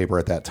Omaha paper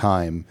at that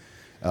time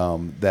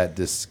that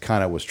just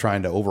kind of was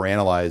trying to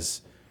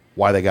overanalyze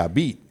why they got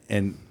beat.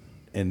 And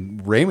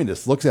Raymond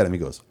just looks at him. He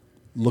goes,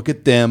 look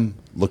at them,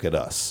 look at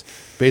us.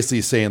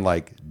 Basically saying,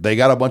 like, they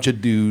got a bunch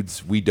of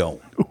dudes, we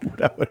don't. Ooh,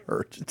 that would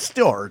hurt. It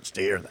still hurts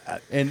to hear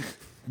that. And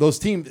those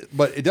teams,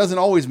 but it doesn't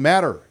always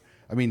matter.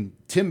 I mean,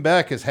 Tim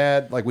Beck has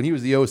had, like, when he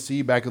was the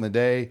OC back in the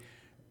day,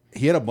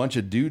 he had a bunch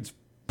of dudes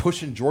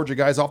pushing Georgia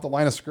guys off the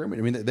line of scrimmage.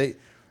 I mean,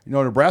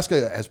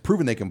 Nebraska has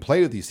proven they can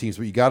play with these teams,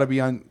 but you got to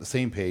be on the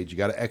same page. You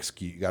got to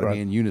execute. You got to Right.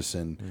 be in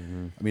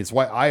unison. I mean, it's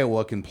why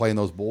Iowa can play in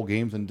those bowl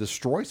games and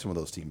destroy some of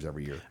those teams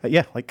every year.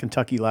 Yeah, like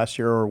Kentucky last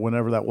year or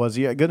whenever that was.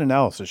 Yeah, good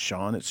analysis,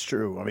 Sean. It's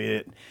true. I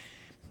mean,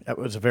 that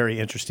was a very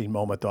interesting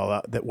moment, though,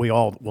 that we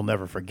all will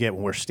never forget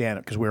when we're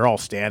standing, because we were all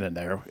standing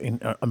there.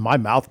 And my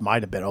mouth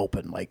might have been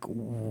open. Like,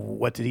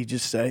 what did he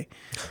just say?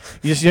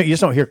 You just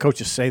don't hear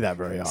coaches say that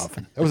very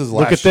often. That was his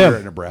Look last at them. year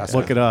at Nebraska.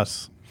 Look at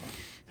us.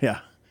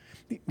 Yeah.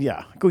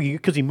 Yeah,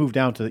 because he moved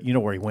down to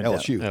where he went.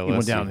 LSU. Down. He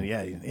went down,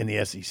 LSU. in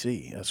the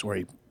SEC. That's where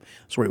he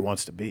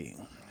wants to be.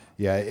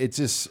 Yeah, it's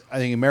just, I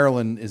think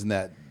Maryland isn't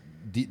that,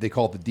 they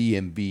call it the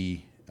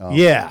DMV.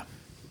 Yeah.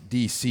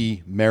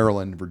 DC,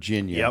 Maryland,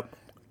 Virginia. Yep.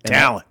 And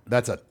Talent.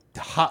 That's a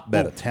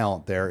hotbed of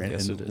talent there. And,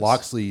 Yes, and it is.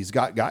 Loxley's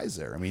got guys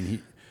there. I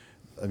mean,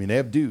 they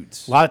have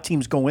dudes. A lot of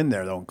teams go in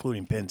there, though,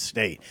 including Penn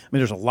State. I mean,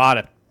 there's a lot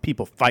of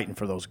people fighting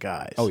for those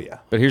guys. Oh, yeah.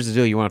 But here's the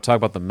deal. You want to talk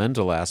about the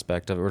mental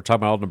aspect of it. We're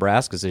talking about all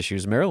Nebraska's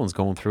issues. Maryland's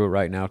going through it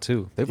right now,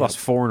 too. They've lost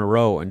 4 in a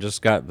row and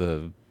just got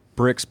the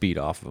bricks beat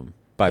off of them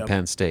by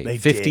Penn State. they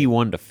did.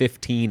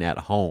 51-15 at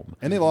home.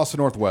 And they lost to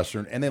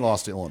Northwestern, and they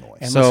lost to Illinois.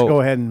 And So- let's go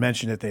ahead and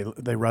mention that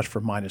they rushed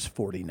for minus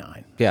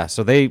 49. Yeah,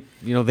 so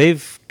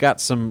they've got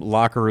some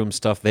locker room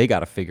stuff they got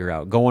to figure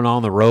out. Going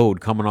on the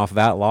road, coming off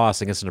that loss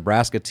against a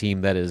Nebraska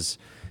team that is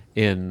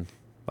in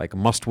like a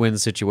must-win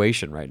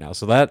situation right now.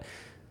 So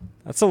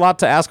that's a lot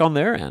to ask on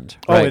their end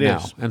right it now.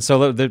 is. And so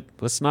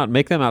let's not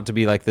make them out to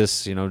be like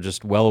this,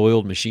 just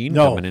well-oiled machine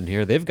No. coming in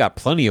here. They've got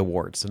plenty of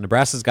warts, and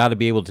Nebraska's got to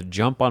be able to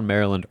jump on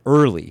Maryland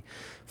early,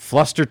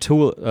 fluster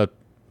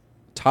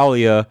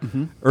Talia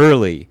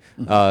early,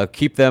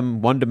 keep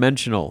them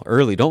one-dimensional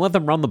early. Don't let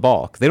them run the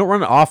ball. They don't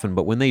run it often,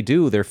 but when they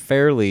do, they're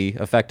fairly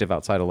effective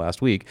outside of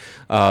last week.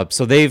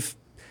 So they've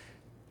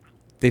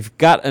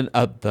got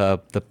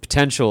the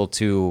potential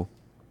to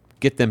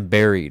get them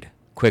buried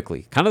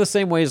quickly, kind of the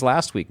same way as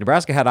last week.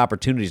 Nebraska had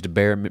opportunities to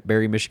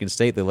bury Michigan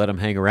State. They let them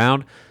hang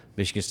around.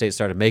 Michigan State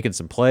started making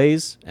some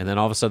plays, and then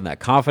all of a sudden that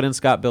confidence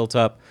got built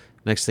up.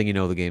 Next thing you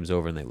know, the game's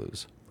over and they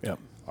lose. Yep.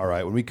 All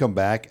right, when we come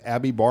back,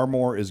 Abby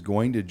Barmore is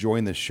going to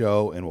join the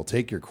show, and we'll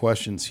take your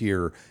questions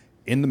here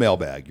in the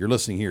mailbag. You're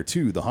listening here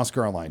to the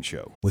Husker Online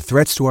Show. With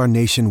threats to our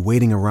nation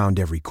waiting around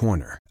every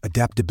corner,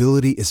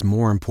 adaptability is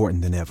more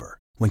important than ever.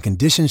 When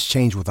conditions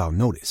change without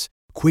notice,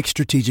 quick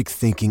strategic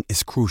thinking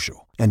is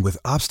crucial. And with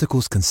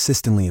obstacles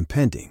consistently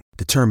impending,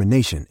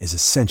 determination is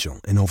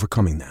essential in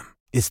overcoming them.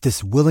 It's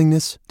this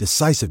willingness,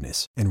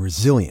 decisiveness, and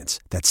resilience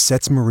that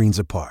sets Marines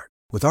apart.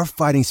 With our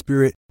fighting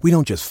spirit, we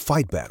don't just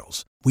fight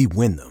battles, we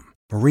win them.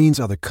 Marines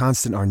are the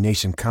constant our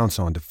nation counts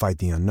on to fight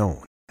the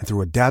unknown. And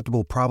through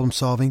adaptable problem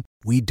solving,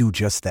 we do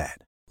just that.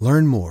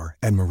 Learn more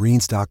at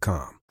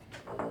marines.com.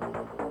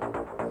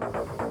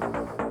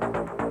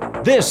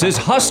 This is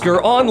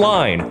Husker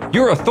Online,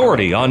 your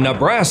authority on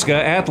Nebraska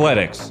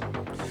athletics.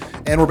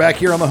 And we're back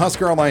here on the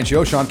Husker Online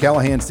Show. Sean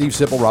Callahan, Steve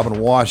Sipple, Robin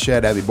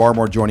Washett, Abby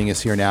Barmore joining us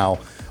here now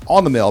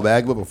on the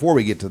mailbag. But before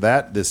we get to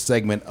that, this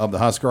segment of the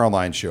Husker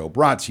Online Show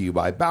brought to you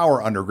by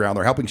Bauer Underground.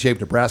 They're helping shape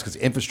Nebraska's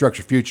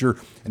infrastructure future,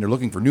 and they're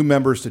looking for new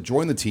members to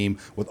join the team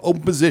with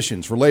open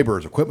positions for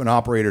laborers, equipment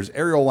operators,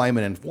 aerial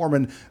linemen, and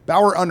foremen.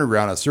 Bauer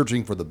Underground is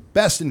searching for the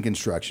best in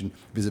construction.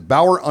 Visit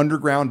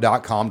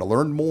BauerUnderground.com to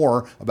learn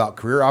more about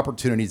career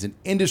opportunities and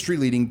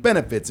industry-leading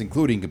benefits,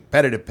 including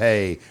competitive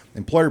pay,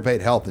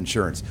 employer-paid health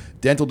insurance,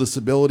 dental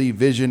disability,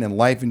 vision, and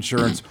life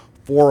insurance,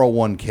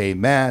 401k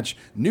match,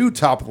 new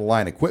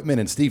top-of-the-line equipment,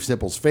 and Steve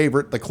Sipple's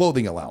favorite, the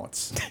clothing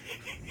allowance.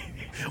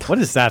 What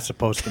is that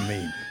supposed to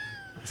mean?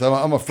 So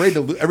I'm afraid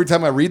to. Every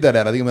time I read that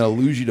ad, I think I'm going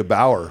to lose you to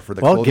Bauer for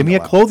the. Well, give me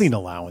allowance. a clothing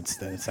allowance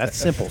then. It's that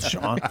simple,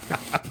 Sean.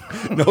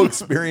 No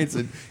experience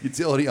in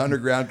utility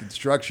underground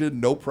construction,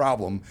 no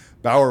problem.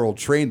 Bauer will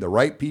train the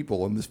right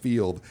people in this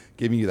field,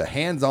 giving you the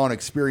hands-on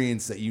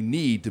experience that you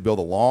need to build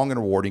a long and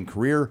rewarding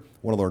career.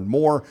 Want to learn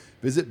more?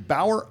 Visit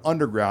Bauer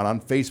Underground on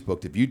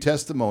Facebook to view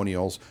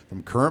testimonials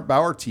from current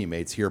Bauer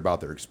teammates, hear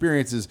about their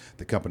experiences,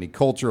 the company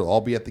culture. They'll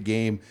all be at the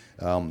game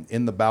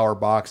in the Bauer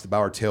box, the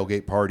Bauer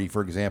tailgate party,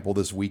 for example,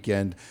 this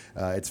weekend.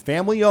 It's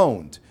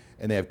family-owned,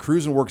 and they have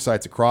crews and work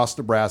sites across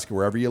Nebraska,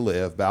 wherever you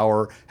live.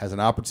 Bauer has an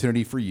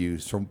opportunity for you.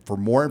 So for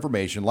more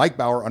information, like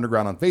Bauer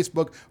Underground on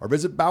Facebook or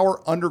visit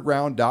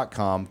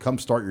BauerUnderground.com. Come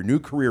start your new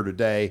career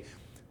today.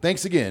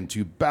 Thanks again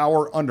to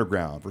Bauer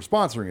Underground for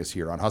sponsoring us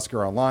here on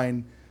Husker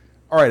Online.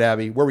 All right,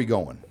 Abby, where are we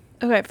going?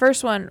 Okay,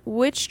 first one.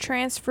 Which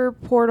transfer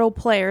portal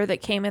player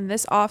that came in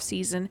this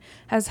offseason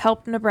has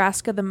helped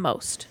Nebraska the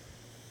most?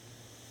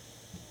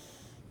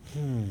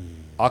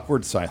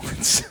 Awkward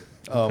silence.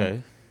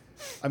 Okay.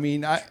 I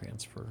mean,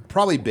 Transfer.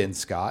 probably Ben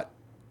Scott.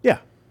 Yeah.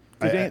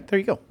 There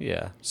you go.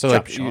 Yeah. So Good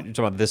like job, you're Sean.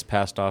 talking about this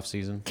past off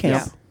season?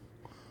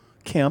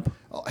 Kemp.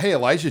 Oh, hey,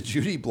 Elijah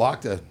Judy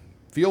blocked a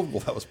field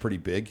goal that was pretty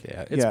big.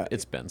 Yeah.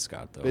 It's Ben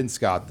Scott though. Ben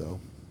Scott, though.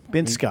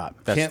 Ben Scott.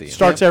 That's Kemp the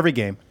Starts every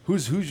game.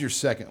 Who's your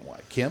second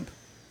one? Kemp?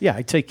 Yeah,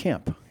 I'd say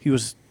Kemp.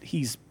 He's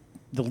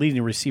the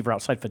leading receiver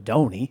outside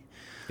Fedoni.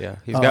 Yeah.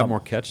 He's got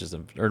more catches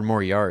or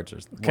more yards or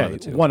one of the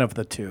two. One of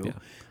the two. Yeah.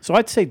 So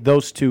I'd say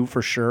those two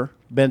for sure.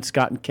 Ben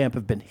Scott and Kemp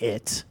have been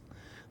hits.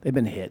 They've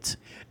been hits.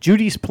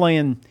 Judy's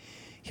playing.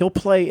 He'll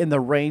play in the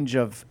range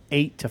of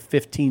 8 to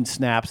 15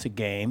 snaps a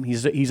game.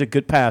 He's a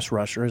good pass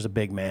rusher as a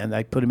big man.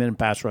 I put him in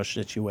pass rush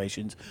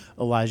situations.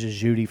 Elijah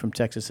Judy from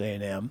Texas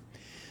A&M.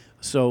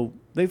 So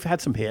they've had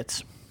some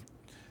hits.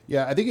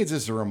 Yeah, I think it's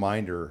just a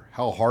reminder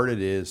how hard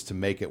it is to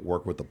make it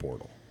work with the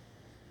portal.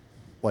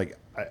 Like,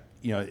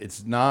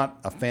 it's not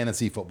a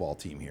fantasy football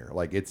team here.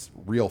 Like, it's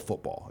real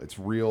football. It's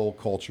real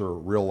culture,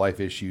 real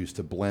life issues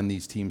to blend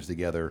these teams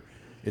together.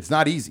 It's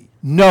not easy.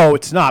 No,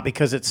 it's not,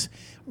 because it's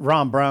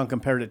Ron Brown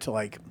compared it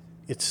to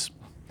it's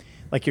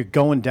like you're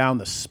going down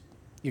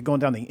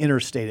the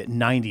interstate at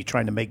 90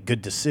 trying to make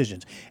good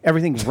decisions.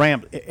 Everything's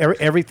ramped.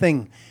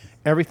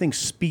 Everything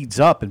speeds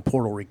up in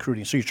portal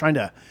recruiting. So you're trying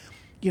to,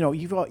 you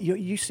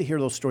used to hear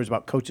those stories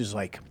about coaches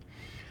like,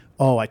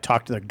 oh, I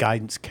talked to their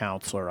guidance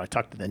counselor, I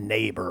talked to the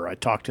neighbor, I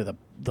talked to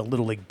the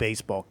Little League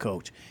baseball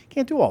coach.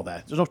 Can't do all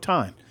that. There's no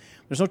time.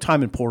 There's no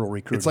time in portal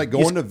recruiting. It's like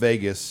going to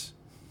Vegas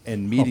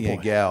and meeting a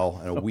gal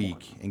in a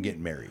week and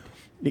getting married.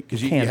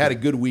 Because you had a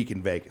good week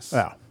in Vegas.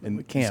 Yeah,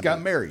 and just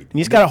got married. And you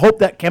just got to hope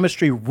that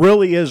chemistry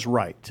really is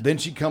right. Then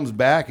she comes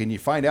back and you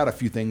find out a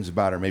few things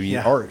about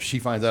her, or she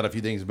finds out a few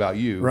things about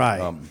you,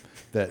 right?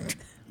 That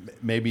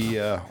maybe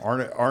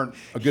aren't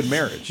a good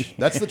marriage.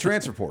 That's the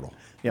transfer portal.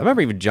 I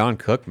remember even John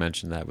Cook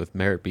mentioned that with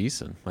Merritt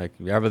Beeson. Like,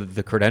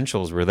 the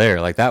credentials were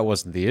there. Like, that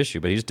wasn't the issue,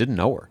 but he just didn't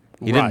know her.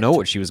 He didn't know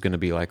what she was going to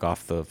be like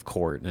off the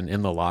court and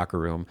in the locker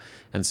room.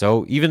 And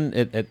so even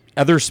at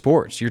other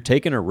sports, you're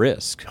taking a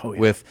risk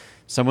with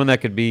someone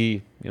that could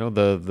be,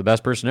 the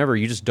best person ever.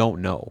 You just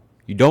don't know.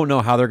 You don't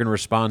know how they're going to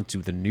respond to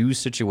the new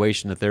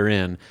situation that they're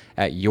in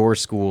at your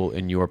school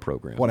in your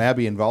program. When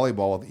Abby in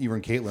volleyball with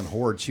even Caitlin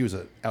Horde, she was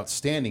an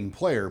outstanding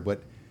player,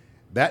 but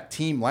that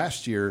team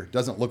last year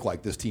doesn't look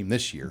like this team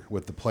this year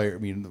with the player. I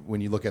mean,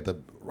 when you look at the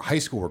high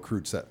school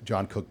recruits that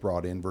John Cook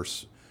brought in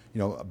versus,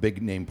 a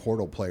big name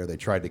portal player they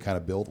tried to kind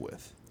of build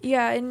with.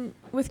 Yeah, and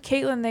with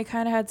Caitlin, they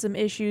kind of had some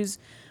issues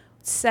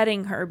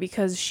setting her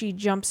because she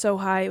jumped so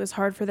high. It was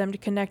hard for them to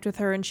connect with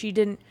her, and she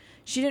didn't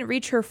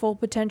reach her full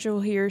potential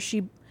here.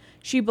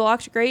 She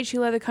blocked great. She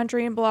led the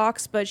country in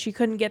blocks, but she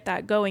couldn't get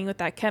that going with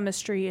that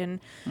chemistry and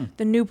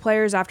the new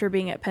players after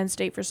being at Penn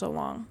State for so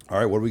long. All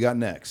right, what do we got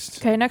next?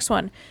 Okay, next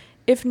one.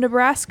 If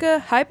Nebraska,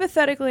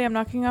 hypothetically, I'm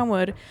knocking on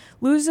wood,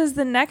 loses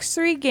the next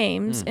 3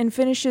 games and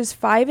finishes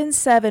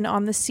 5-7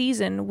 on the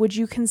season, would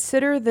you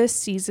consider this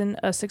season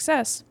a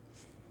success?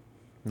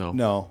 No.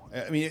 No.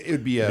 I mean, it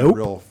would be a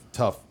real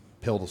tough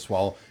pill to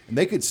swallow, and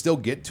they could still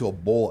get to a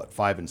bowl at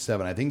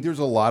 5-7. I think there's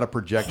a lot of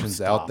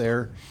projections out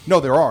there. No,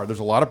 there are. There's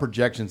a lot of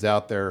projections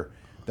out there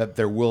that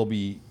there will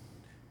be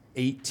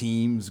 8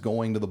 teams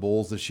going to the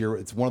bowls this year.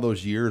 It's one of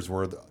those years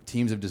where the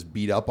teams have just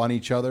beat up on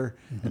each other,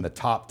 and the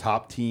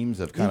top teams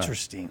have kind of.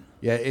 Interesting.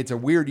 Yeah, it's a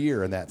weird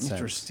year in that sense.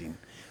 Interesting.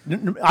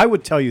 I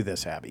would tell you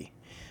this, Abby.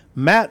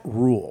 Matt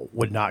Rule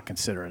would not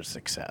consider it a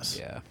success.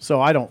 Yeah.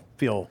 So I don't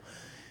feel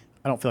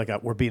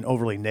like we're being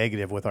overly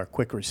negative with our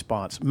quick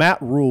response.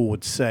 Matt Rule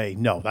would say,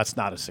 no, that's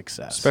not a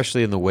success.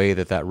 Especially in the way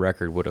that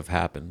record would have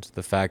happened.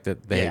 The fact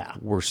that they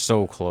were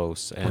so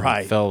close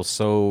and fell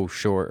so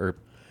short or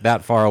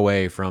that far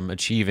away from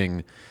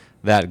achieving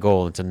that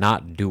goal, and to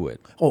not do it.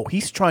 Oh,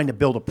 he's trying to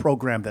build a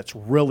program that's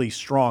really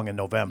strong in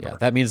November. Yeah,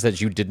 that means that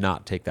you did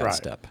not take that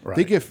step. Right.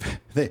 I think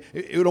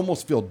it would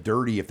almost feel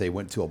dirty if they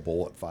went to a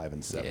bowl at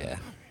 5-7. Yeah.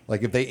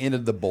 Like if they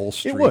ended the bowl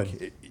streak. It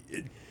would.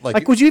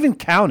 Like, would you even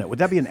count it? Would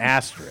that be an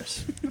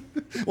asterisk?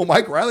 Well,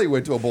 Mike Riley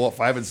went to a bowl at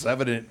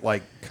 5-7 and it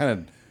like kind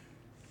of.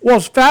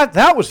 Well,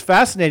 that was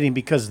fascinating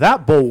because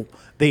that bowl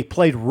they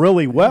played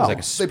really well. It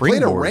was like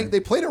They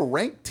played a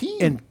ranked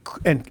team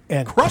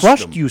and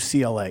crushed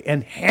UCLA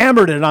and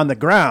hammered it on the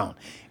ground.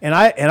 And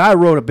I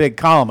wrote a big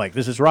column like,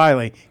 this is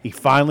Riley. He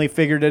finally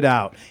figured it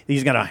out.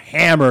 He's going to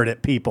hammer it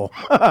at people.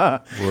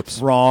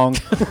 Whoops. Wrong.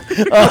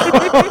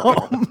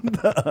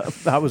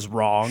 That was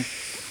wrong.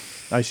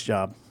 Nice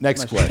job.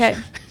 Next question. Okay.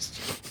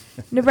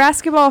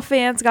 Nebraska ball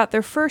fans got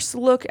their first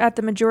look at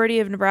the majority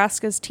of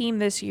Nebraska's team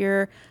this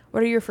year.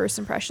 What are your first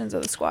impressions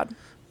of the squad?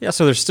 Yeah,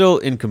 so they're still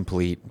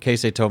incomplete.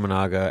 Keisei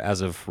Tominaga,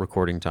 as of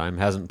recording time,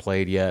 hasn't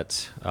played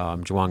yet.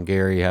 Juwan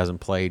Gary hasn't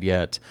played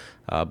yet.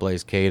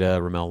 Blaze Cada,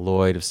 Ramel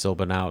Lloyd have still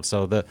been out.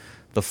 So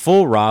the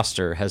full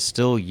roster has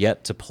still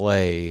yet to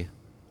play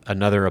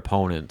another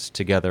opponent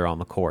together on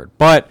the court.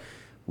 But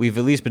we've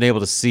at least been able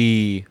to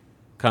see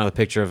kind of the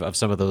picture of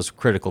some of those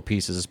critical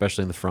pieces,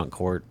 especially in the front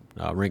court.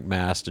 Rink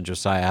Mast and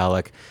Josiah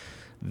Alec.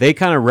 They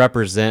kind of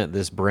represent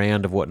this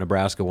brand of what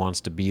Nebraska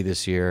wants to be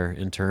this year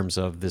in terms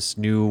of this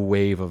new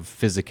wave of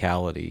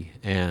physicality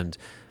and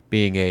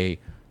being a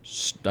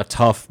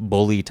tough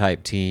bully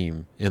type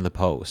team in the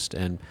post.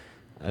 And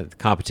the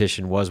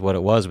competition was what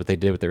it was, but they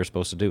did what they were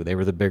supposed to do. They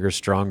were the bigger,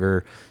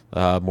 stronger,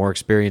 more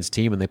experienced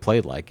team, and they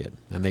played like it.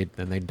 And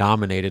they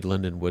dominated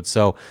Lindenwood.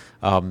 So,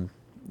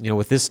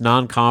 with this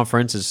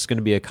non-conference, it's going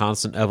to be a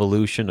constant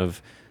evolution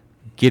of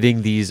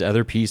getting these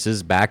other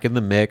pieces back in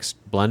the mix,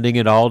 blending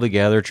it all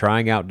together,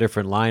 trying out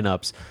different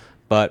lineups.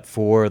 But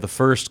for the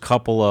first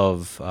couple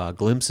of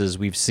glimpses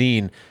we've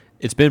seen,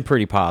 it's been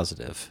pretty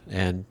positive.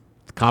 And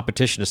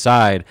competition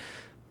aside,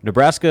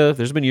 Nebraska,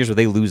 there's been years where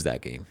they lose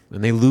that game,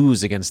 and they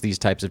lose against these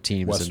types of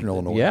teams. Western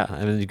Illinois. Yeah,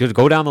 I mean, you could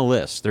go down the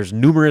list. There's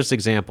numerous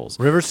examples.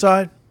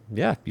 Riverside?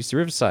 Yeah, UC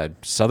Riverside,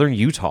 Southern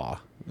Utah,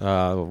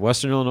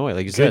 Western Illinois,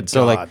 like you said.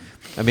 So, God.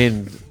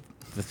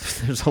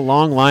 There's a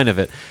long line of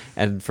it.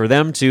 And for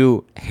them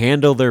to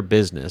handle their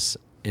business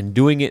and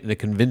doing it in a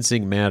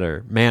convincing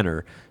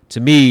manner, to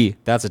me,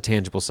 that's a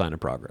tangible sign of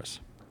progress.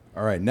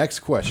 All right, next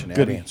question.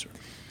 Good Abby. answer.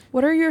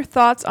 What are your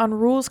thoughts on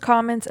Rule's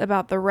comments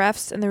about the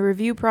refs and the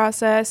review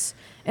process?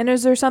 And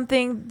is there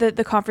something that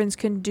the conference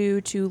can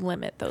do to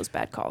limit those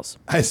bad calls?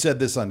 I said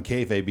this on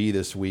KFAB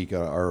this week,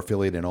 our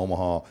affiliate in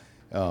Omaha,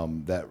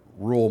 that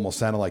Rule almost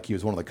sounded like he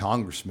was one of the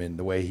congressmen,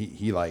 the way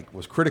he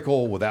was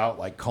critical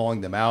without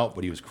calling them out,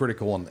 but he was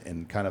critical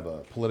in kind of a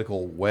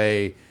political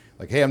way.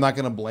 Like, hey, I'm not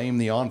going to blame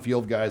the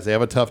on-field guys. They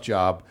have a tough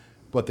job.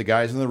 But the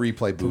guys in the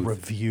replay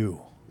booth,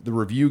 the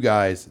review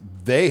guys,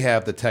 they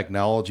have the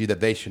technology that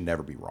they should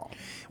never be wrong.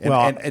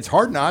 And it's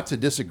hard not to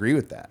disagree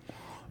with that.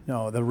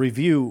 No, the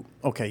review,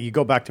 okay, you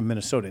go back to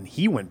Minnesota, and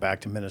he went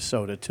back to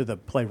Minnesota to the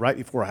play right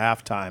before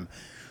halftime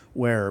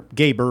where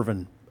Gabe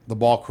Irvin. The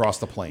ball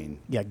crossed the plane.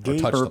 Yeah,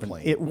 Gabe touched Irvin. the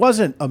plane. It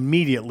wasn't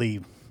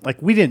immediately,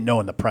 we didn't know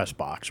in the press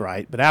box,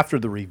 right? But after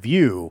the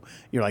review,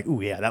 you're like,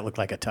 ooh, yeah, that looked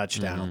like a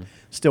touchdown. Mm-hmm.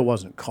 Still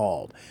wasn't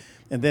called.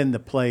 And then the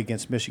play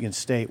against Michigan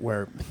State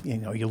where,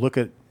 you look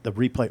at the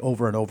replay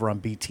over and over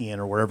on BTN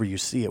or wherever you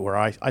see it, where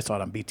I saw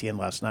it on BTN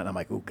last night, and I'm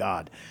like, oh,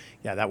 God,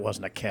 yeah, that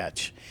wasn't a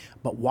catch.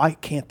 But why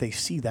can't they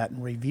see that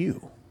in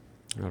review?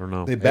 I don't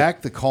know. They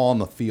back the call on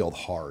the field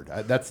hard.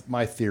 That's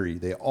my theory.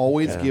 They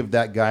always give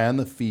that guy on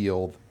the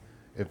field,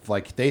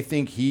 if they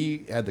think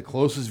he had the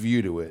closest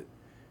view to it,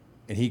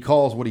 and he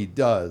calls what he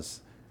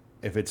does,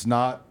 if it's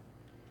not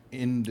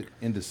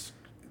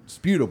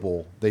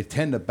indisputable, they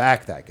tend to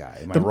back that guy.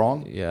 Am I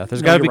wrong? Yeah,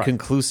 there's got to be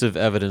conclusive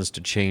evidence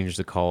to change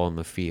the call on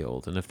the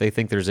field. And if they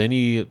think there's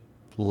any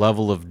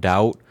level of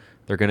doubt,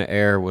 they're going to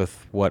err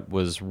with what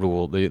was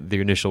ruled, the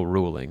initial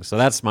ruling. So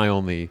that's my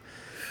only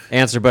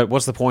answer. But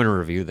what's the point of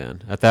review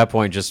then? At that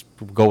point, just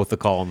go with the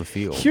call on the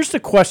field. Here's the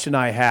question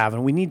I have,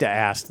 and we need to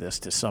ask this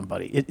to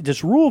somebody.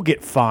 Does Rule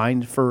get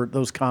fined for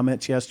those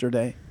comments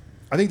yesterday?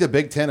 I think the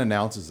Big Ten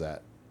announces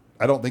that.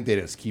 I don't think they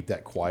just keep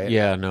that quiet.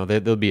 Yeah, no,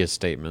 there'll be a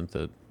statement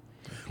that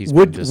he's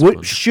been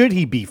disciplined. Should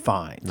he be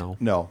fined?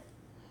 No.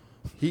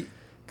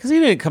 Because he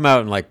didn't come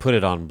out and put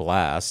it on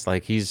blast.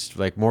 He's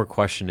more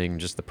questioning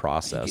just the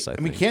process. I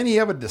think. Can't he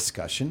have a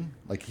discussion?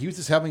 He was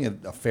just having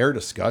a fair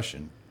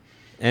discussion.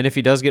 And if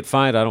he does get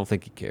fined, I don't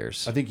think he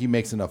cares. I think he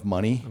makes enough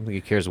money. I don't think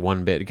he cares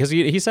one bit because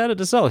he said it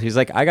himself. He's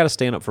like, I got to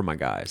stand up for my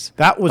guys.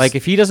 That was like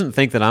if he doesn't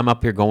think that I'm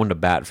up here going to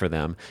bat for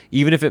them,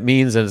 even if it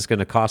means that it's going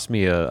to cost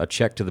me a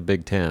check to the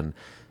Big Ten,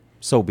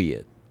 so be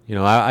it. You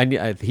know, I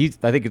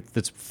think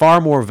it's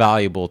far more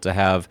valuable to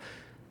have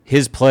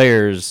his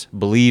players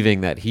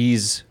believing that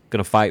he's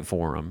going to fight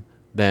for them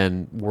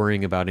than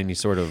worrying about any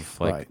sort of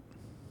like. Right.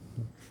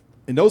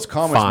 And those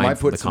comments fine might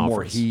from put the some more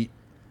conference. heat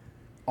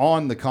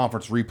on the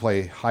conference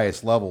replay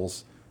highest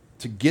levels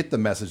to get the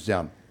message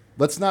down.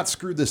 Let's not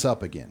screw this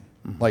up again.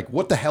 Like,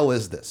 what the hell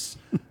is this?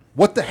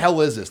 What the hell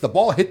is this? The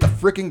ball hit the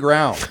freaking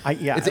ground.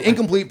 It's an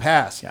incomplete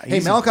pass. Yeah, hey,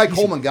 easy, Malachi easy,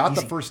 Coleman got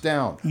easy, the first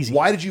down. easy.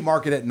 Why did you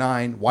mark it at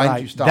 9? Why Right.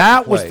 did you stop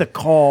That the was play? the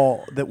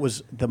call that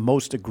was the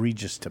most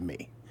egregious to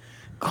me.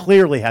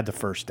 Clearly had the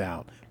first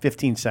down.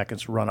 15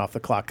 seconds to run off the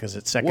clock because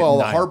it's second Well,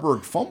 and the 9.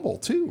 Harburg fumble,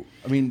 too.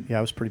 I mean, Yeah,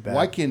 it was pretty bad.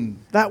 Why can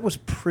That was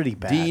pretty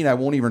bad. Dean, I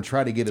won't even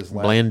try to get his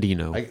last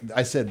Blandino.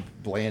 I said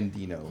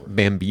Blandino.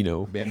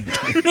 Bambino.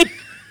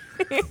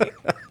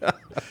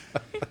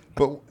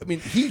 But I mean,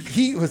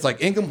 he was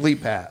like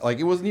incomplete pass. Like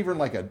it wasn't even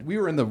like we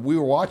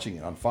were watching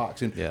it on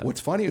Fox. And Yeah.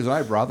 what's funny is when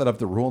I brought that up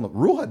to Rule, and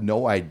Rule had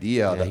no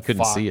idea that he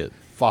couldn't Fox, see it.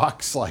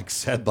 Fox like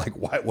said like,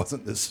 why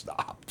wasn't this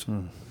stopped?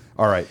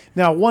 All right,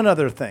 Now, one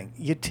other thing.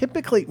 You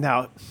typically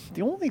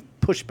the only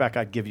pushback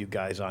I'd give you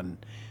guys on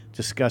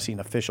discussing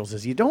officials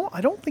is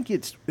I don't think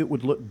it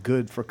would look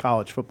good for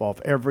college football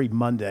if every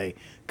Monday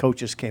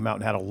coaches came out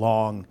and had a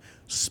long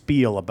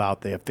spiel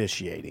about the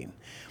officiating.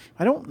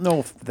 I don't know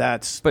if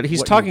that's But he's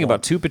what you talking about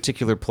want. 2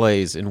 particular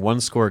plays in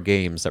one-score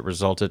games that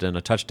resulted in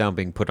a touchdown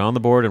being put on the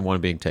board and one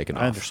being taken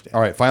off. I understand.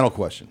 all right. Final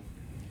question.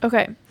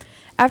 Okay.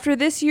 After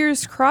this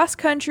year's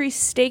cross-country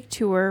steak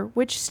tour,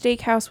 which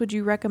steakhouse would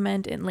you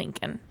recommend in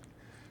Lincoln?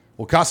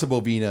 Well, Casa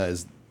Bovina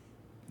is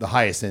the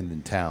highest end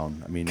in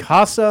town. I mean,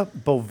 Casa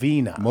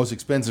Bovina. most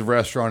expensive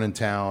restaurant in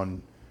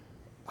town,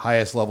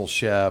 highest level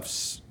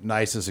chefs,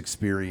 nicest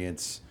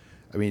experience.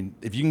 I mean,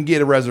 if you can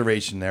get a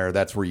reservation there,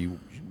 that's where you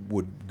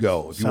would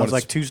go. If you Sounds want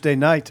like Tuesday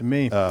night to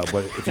me. but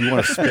if you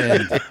want to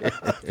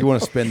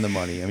spend, the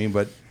money, I mean,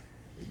 but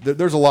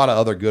there's a lot of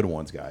other good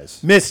ones,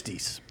 guys.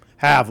 Misty's,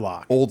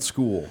 Havelock. Old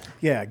school.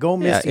 Yeah, go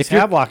Yeah, Misty's, if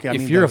you're, Havelock.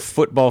 if you're a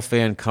football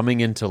fan coming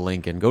into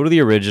Lincoln, go to the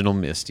original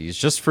Misty's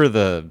just for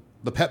the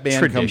pep band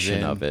tradition comes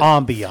in. of it.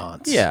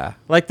 ambiance. Yeah,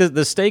 like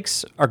the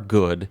steaks are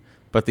good,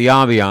 but the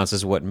ambiance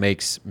is what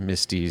makes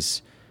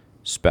Misty's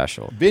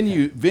special.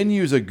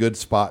 Venue's a good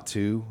spot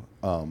too.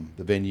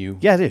 The venue.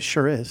 Yeah, it is.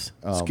 Sure is.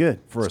 It's good.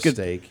 for It's a good.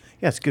 steak.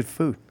 Yeah, it's good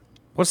food.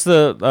 What's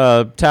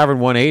the Tavern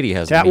 180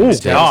 has? a mean Ooh,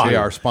 steak. God. They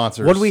are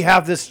sponsors. What do we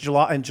have this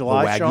July? In The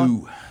July,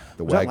 Sean? Wagyu.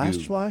 The Was that Wagyu. last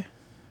July?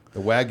 The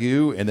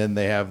Wagyu, and then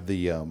they have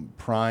the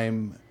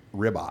prime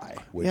ribeye,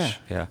 which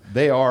Yeah.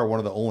 they are one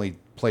of the only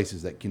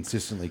places that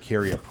consistently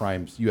carry a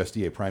prime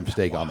USDA prime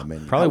steak on the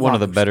menu. Probably one of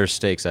the Wagyu better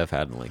steaks I've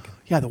had in Lincoln.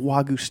 Yeah, the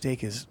Wagyu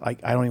steak is. I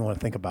don't even want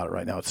to think about it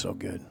right now. It's so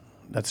good.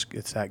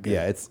 It's that good.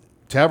 Yeah, it's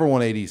Tavern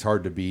 180 is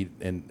hard to beat,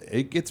 and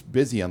it gets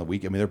busy on the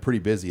week. I mean, they're pretty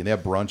busy, and they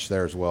have brunch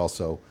there as well,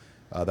 so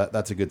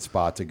that's a good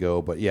spot to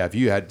go. But yeah, if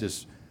you had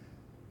just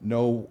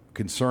no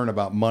concern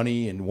about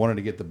money and wanted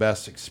to get the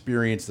best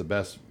experience, the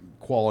best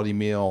quality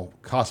meal,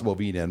 Casa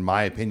Bovina, in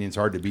my opinion, is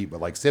hard to beat.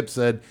 But like Sip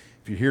said,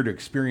 if you're here to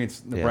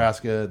experience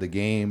Nebraska, the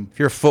game, If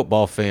you're a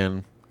football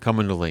fan,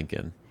 coming to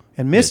Lincoln.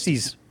 And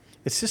Misty's,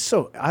 it's just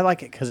so. I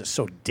like it because it's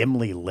so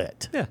dimly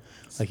lit. Yeah.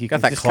 Like you Got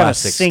can that just kind of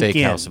classic sink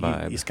steakhouse in.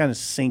 vibe. You just kind of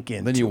sink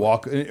in. then you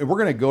walk. And we're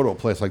going to go to a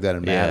place like that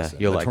in Yeah, Madison,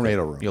 you'll the like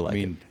Tornado it. Room. You'll like I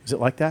mean, Is it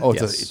like that? oh,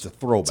 Yes. it's a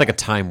throwback. It's like a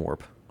time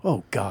warp.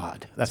 Oh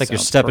God, that It's like you're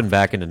sounds stepping perfect.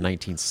 back into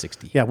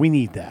 1960. Yeah, we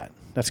need that.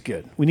 That's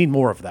good. We need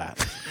more of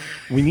that.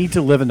 We need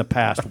to live in the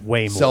past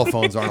way more. Cell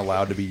phones aren't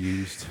allowed to be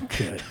used.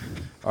 Good.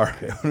 All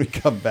right, when we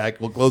come back,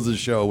 we'll close the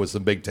show with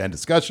some Big Ten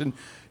discussion.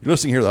 You're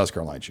listening here to the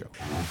Husker Online Show.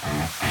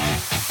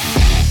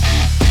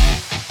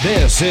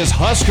 This is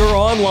Husker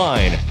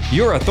Online,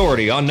 your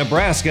authority on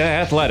Nebraska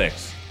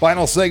athletics.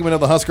 Final segment of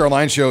the Husker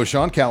Online Show.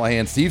 Sean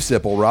Callahan, Steve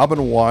Sipple,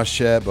 Robin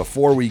Washett.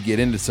 Before we get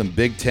into some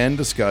Big Ten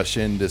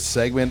discussion, this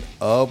segment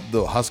of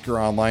the Husker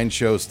Online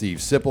Show, Steve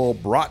Sipple,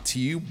 brought to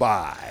you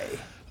by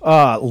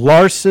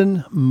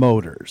Larson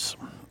Motors.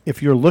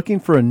 If you're looking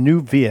for a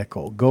new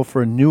vehicle, go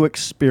for a new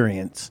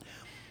experience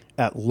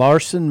at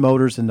Larson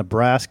Motors in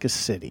Nebraska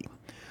City.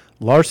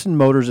 Larson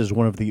Motors is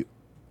one of the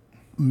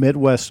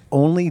Midwest's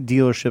only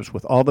dealerships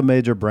with all the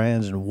major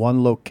brands in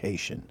one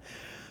location.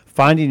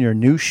 Finding your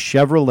new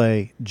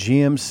Chevrolet,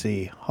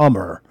 GMC,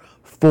 Hummer,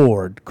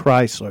 Ford,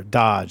 Chrysler,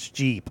 Dodge,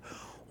 Jeep,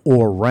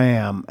 or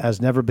Ram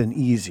has never been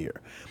easier.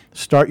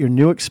 Start your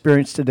new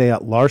experience today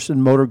at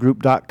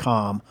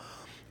LarsonMotorGroup.com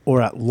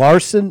or at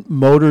Larson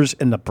Motors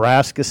in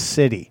Nebraska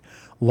City.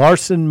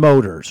 Larson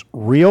Motors,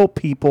 real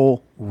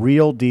people,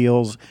 real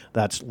deals.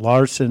 That's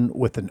Larson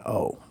with an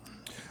O.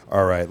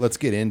 All right, let's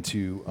get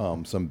into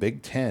some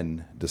Big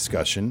Ten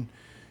discussion.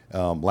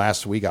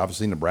 Last week,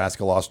 obviously,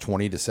 Nebraska lost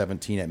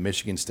 20-17 at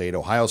Michigan State.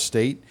 Ohio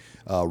State,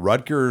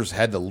 Rutgers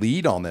had the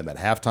lead on them at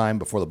halftime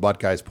before the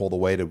Buckeyes pulled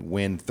away to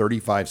win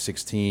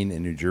 35-16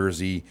 in New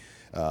Jersey.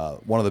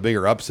 One of the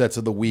bigger upsets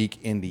of the week,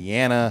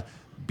 Indiana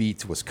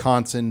beats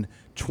Wisconsin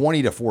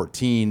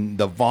 20-14.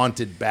 The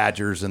vaunted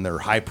Badgers and their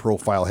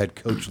high-profile head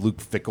coach Luke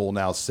Fickell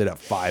now sit at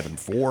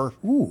 5-4.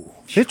 Ooh,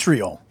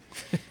 vitriol.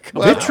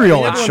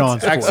 Vitriol at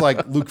Sean's acts court.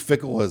 like Luke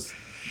Fickell has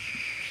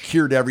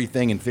cured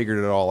everything and figured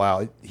it all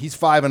out. He's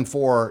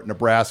 5-4.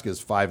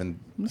 Nebraska's 5-4,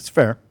 That's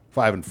fair.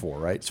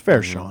 right? It's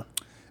fair, Sean.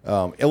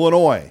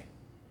 Illinois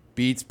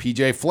beats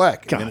PJ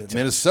Fleck. God.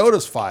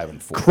 Minnesota's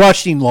 5-4.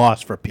 Crushing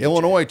loss for PJ.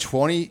 Illinois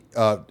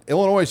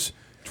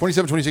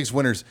 27-26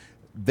 winners.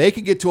 They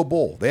could get to a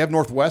bowl. They have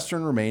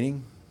Northwestern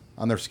remaining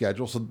on their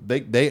schedule, so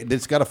they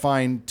just got to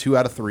find 2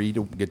 out of 3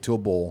 to get to a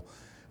bowl.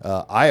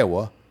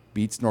 Iowa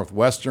beats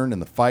Northwestern, and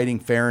the Fighting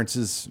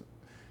Ferences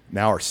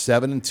now are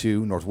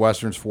 7-2.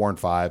 Northwestern's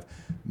 4-5.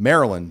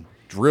 Maryland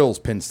drills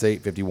Penn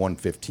State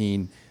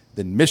 51-15.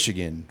 Then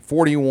Michigan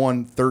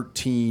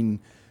 41-13.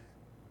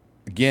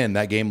 Again,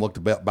 that game looked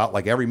about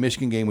like every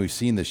Michigan game we've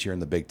seen this year in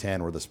the Big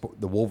Ten, where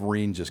the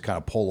Wolverines just kind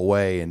of pull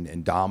away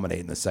and dominate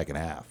in the second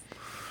half.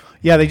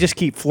 Yeah, they just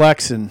keep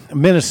flexing.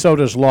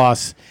 Minnesota's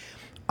loss,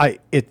 I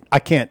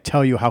can't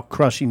tell you how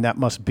crushing that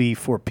must be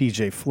for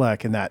PJ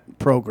Fleck and that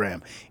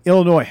program.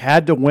 Illinois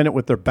had to win it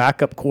with their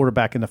backup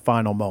quarterback in the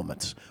final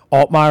moments.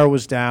 Altmaier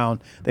was down.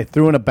 They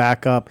threw in a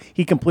backup.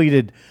 He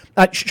completed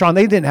Sean,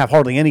 they didn't have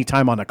hardly any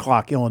time on the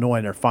clock, Illinois,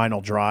 in their final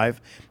drive,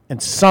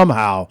 and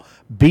somehow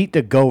beat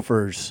the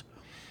Gophers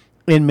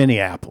in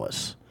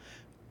Minneapolis.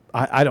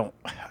 I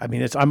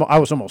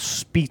was almost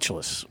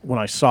speechless when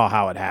I saw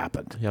how it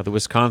happened. Yeah, the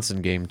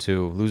Wisconsin game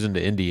too, losing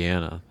to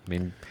Indiana. I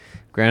mean,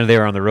 granted they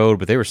were on the road,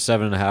 but they were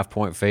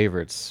 7.5-point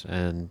favorites,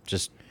 and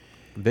just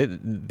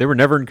they were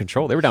never in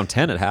control. They were down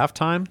 10 at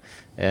halftime,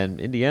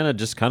 and Indiana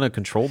just kind of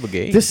controlled the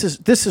game. This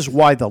is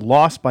why the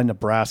loss by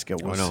Nebraska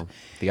was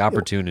the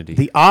opportunity.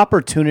 The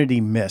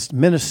opportunity missed.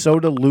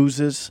 Minnesota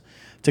loses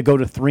to go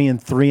to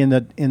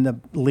 3-3 in the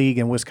league,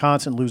 and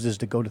Wisconsin loses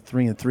to go to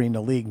 3-3 in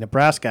the league.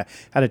 Nebraska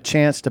had a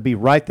chance to be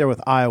right there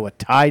with Iowa,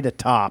 tied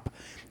atop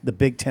the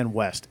Big Ten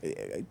West.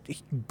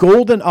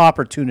 Golden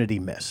opportunity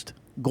missed.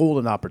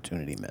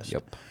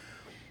 Yep.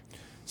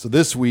 So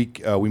this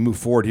week we move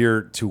forward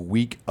here to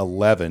Week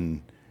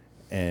 11,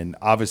 and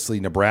obviously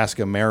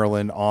Nebraska,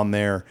 Maryland on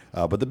there.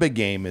 But the big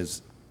game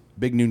is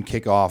big noon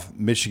kickoff,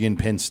 Michigan,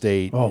 Penn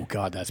State. Oh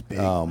God, that's big.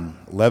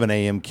 11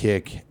 a.m.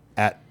 kick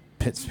at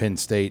Penn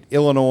State,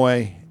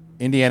 Illinois,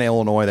 Indiana,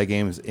 Illinois. That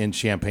game is in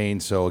Champaign.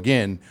 So,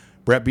 again,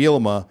 Brett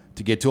Bielema,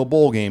 to get to a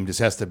bowl game, just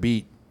has to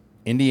beat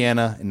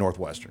Indiana and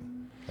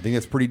Northwestern. I think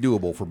that's pretty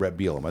doable for Brett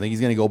Bielema. I think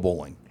he's going to go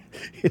bowling.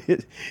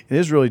 It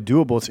is really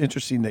doable. It's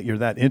interesting that you're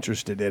that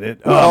interested in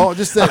it. Well,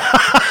 just that,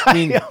 I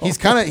mean, he's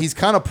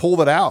kind of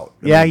pulled it out.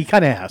 Yeah, he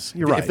kind of has.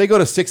 You're right. If they go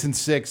to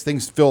 6-6,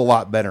 things feel a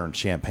lot better in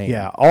Champaign.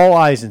 Yeah, all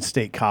eyes in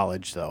State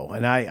College, though.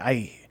 And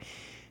I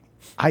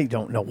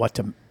don't know what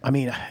to – I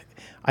mean –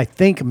 I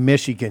think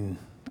Michigan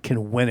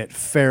can win it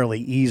fairly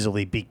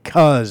easily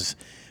because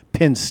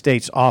Penn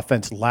State's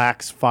offense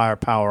lacks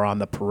firepower on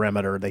the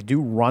perimeter. They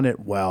do run it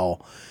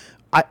well.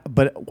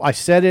 But I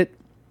said it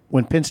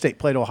when Penn State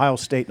played Ohio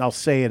State, and I'll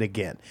say it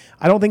again.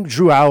 I don't think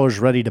Drew Allar's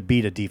ready to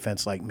beat a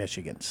defense like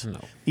Michigan's,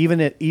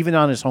 even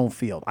on his home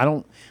field. I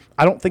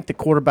don't think the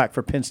quarterback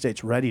for Penn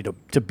State's ready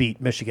to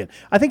beat Michigan.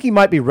 I think he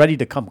might be ready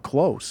to come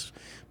close.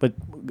 But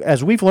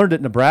as we've learned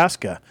at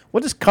Nebraska,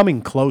 what does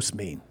coming close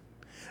mean?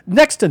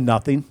 Next to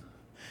nothing.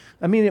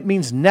 I mean, it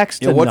means next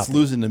to what's nothing.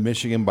 losing to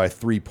Michigan by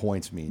 3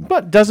 points mean?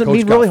 But doesn't Coach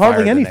mean got really hardly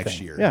fired the anything.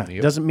 next year. Yeah,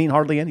 doesn't mean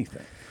hardly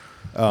anything.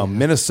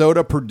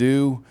 Minnesota,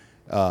 Purdue,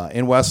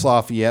 in West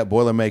Lafayette,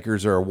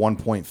 Boilermakers are a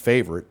 1-point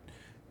favorite.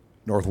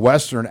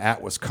 Northwestern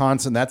at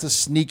Wisconsin. That's a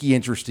sneaky,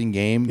 interesting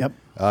game. Yep.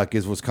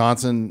 Because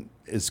Wisconsin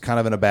is kind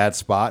of in a bad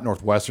spot.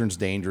 Northwestern's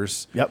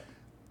dangerous. Yep.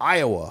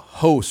 Iowa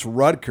hosts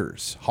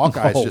Rutgers.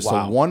 Hawkeyes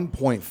a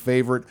 1-point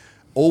favorite.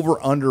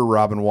 Over under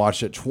Robin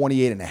watched at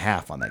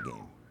 28.5 on that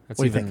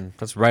game.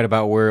 That's right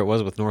about where it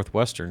was with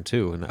Northwestern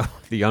too, and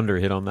the under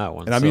hit on that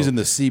one. And I'm using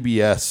the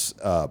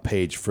CBS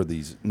page for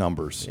these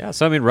numbers. Yeah,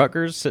 so I mean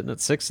Rutgers sitting at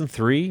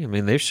 6-3. I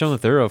mean they've shown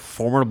that they're a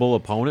formidable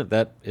opponent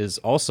that is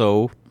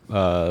also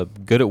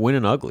good at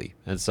winning ugly,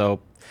 and so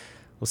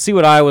we'll see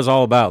what Iowa's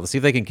all about. Let's see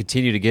if they can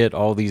continue to get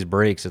all these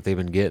breaks that they've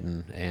been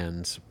getting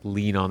and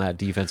lean on that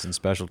defense and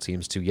special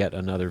teams to yet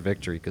another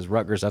victory. Because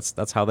Rutgers,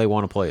 that's how they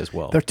want to play as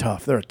well. They're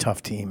tough. They're a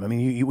tough team. I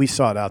mean, we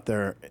saw it out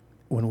there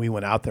when we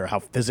went out there how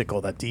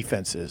physical that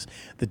defense is.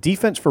 The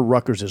defense for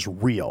Rutgers is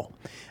real.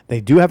 They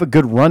do have a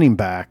good running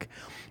back,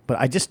 but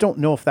I just don't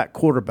know if that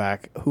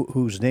quarterback,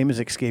 whose name is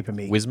escaping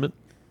me, Wismet.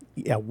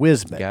 Yeah,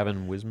 Wismet.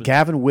 Gavin Wismet.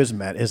 Gavin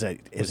Wismet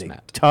is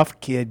a tough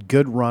kid,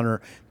 good runner,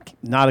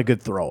 not a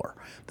good thrower.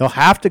 They'll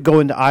have to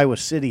go into Iowa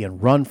City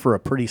and run for a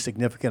pretty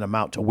significant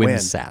amount to win.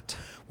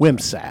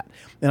 Wimsat.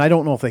 And I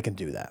don't know if they can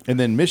do that. And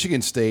then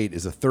Michigan State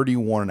is a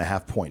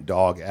 31.5-point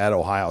dog at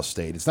Ohio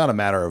State. It's not a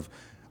matter of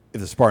if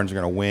the Spartans are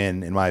going to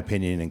win, in my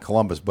opinion, in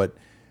Columbus, but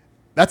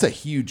that's a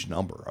huge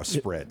number, a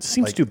spread. It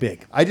seems too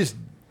big.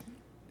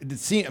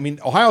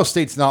 Ohio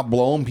State's not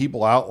blowing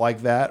people out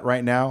like that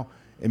right now.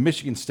 And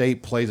Michigan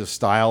State plays a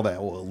style that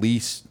will at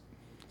least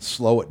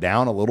slow it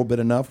down a little bit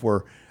enough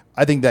where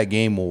I think that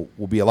game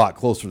will be a lot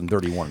closer than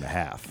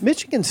 31.5.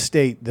 Michigan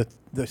State,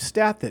 the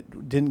stat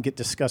that didn't get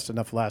discussed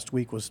enough last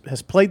week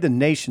has played the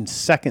nation's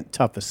second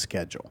toughest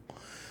schedule.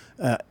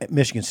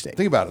 Michigan State.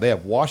 Think about it. They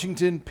have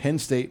Washington, Penn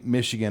State,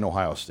 Michigan,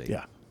 Ohio State.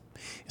 Yeah.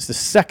 It's the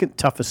second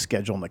toughest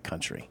schedule in the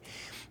country.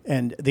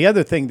 And the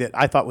other thing that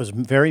I thought was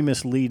very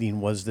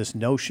misleading was this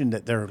notion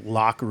that their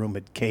locker room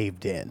had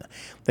caved in.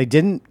 It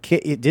didn't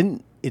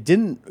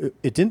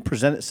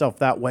present itself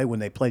that way when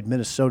they played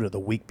Minnesota the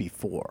week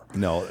before.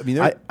 No, I mean,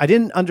 I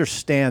didn't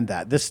understand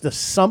that. The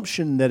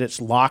assumption that its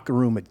locker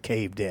room had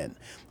caved in.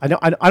 I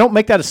don't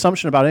make that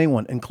assumption about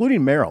anyone,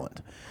 including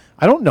Maryland.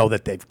 I don't know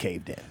that they've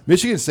caved in.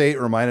 Michigan State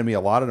reminded me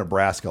a lot of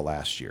Nebraska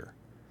last year.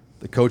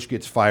 The coach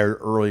gets fired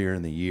earlier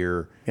in the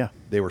year. Yeah.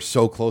 They were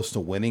so close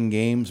to winning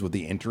games with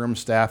the interim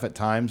staff at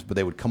times, but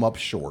they would come up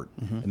short.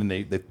 Mm-hmm. And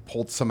then they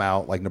pulled some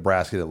out like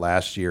Nebraska did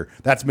last year.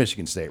 That's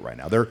Michigan State right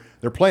now. They're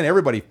playing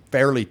everybody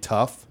fairly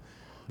tough.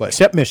 But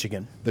except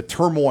Michigan. The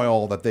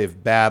turmoil that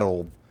they've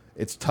battled,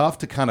 it's tough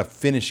to kind of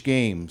finish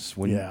games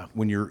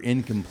when you're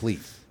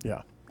incomplete.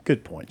 Yeah.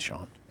 Good point,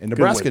 Sean. And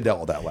Nebraska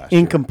dealt with that last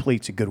year.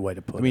 Incomplete's a good way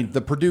to put it. I mean,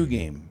 the Purdue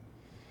game,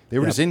 they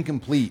were just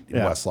incomplete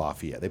in West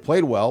Lafayette. They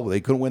played well, but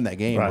they couldn't win that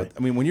game. Right. But,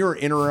 I mean, when you're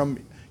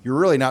interim, you're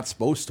really not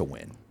supposed to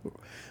win.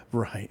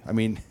 Right. I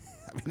mean,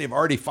 they've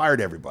already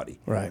fired everybody.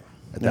 Right.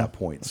 At that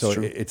point. So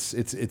true.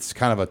 it's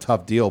kind of a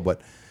tough deal.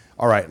 But,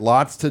 all right,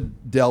 lots to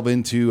delve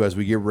into as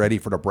we get ready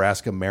for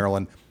Nebraska,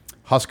 Maryland.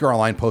 Husker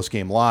Online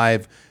postgame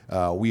live.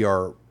 We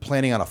are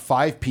planning on a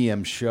 5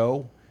 p.m.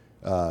 show,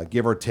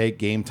 give or take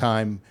game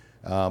time.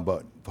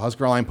 But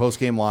Husker Online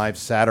postgame live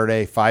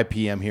Saturday, 5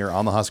 p.m. here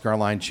on the Husker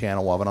Online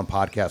channel. We'll have it on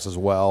podcast as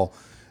well.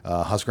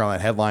 Husker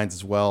Online headlines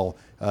as well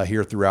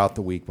here throughout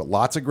the week. But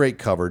lots of great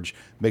coverage.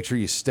 Make sure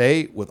you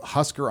stay with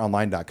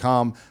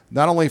HuskerOnline.com,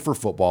 not only for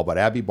football, but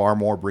Abby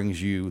Barmore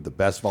brings you the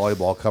best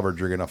volleyball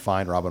coverage you're going to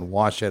find. Robin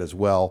Washett as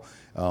well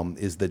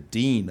is the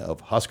dean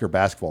of Husker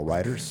basketball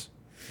writers.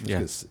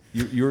 Yeah.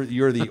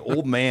 You're the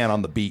old man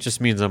on the beat.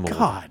 Just means I'm old.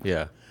 God.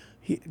 Yeah.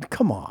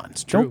 Come on.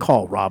 Don't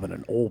call Robin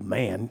an old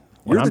man.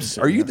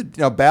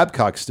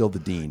 Babcock's still the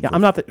dean? Yeah, I'm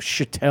not.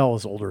 Chattel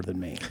is older than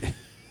me.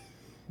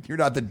 You're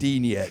not the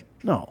dean yet.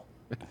 No.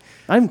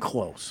 I'm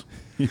close.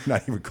 You're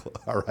not even close.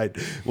 All right.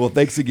 Well,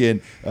 thanks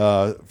again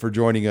for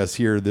joining us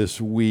here this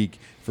week.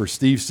 For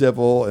Steve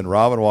Sipple and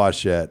Robin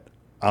Washett,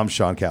 I'm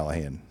Sean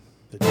Callahan.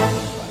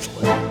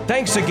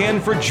 Thanks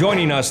again for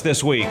joining us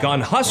this week on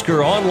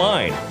Husker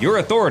Online, your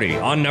authority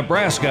on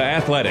Nebraska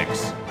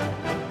athletics.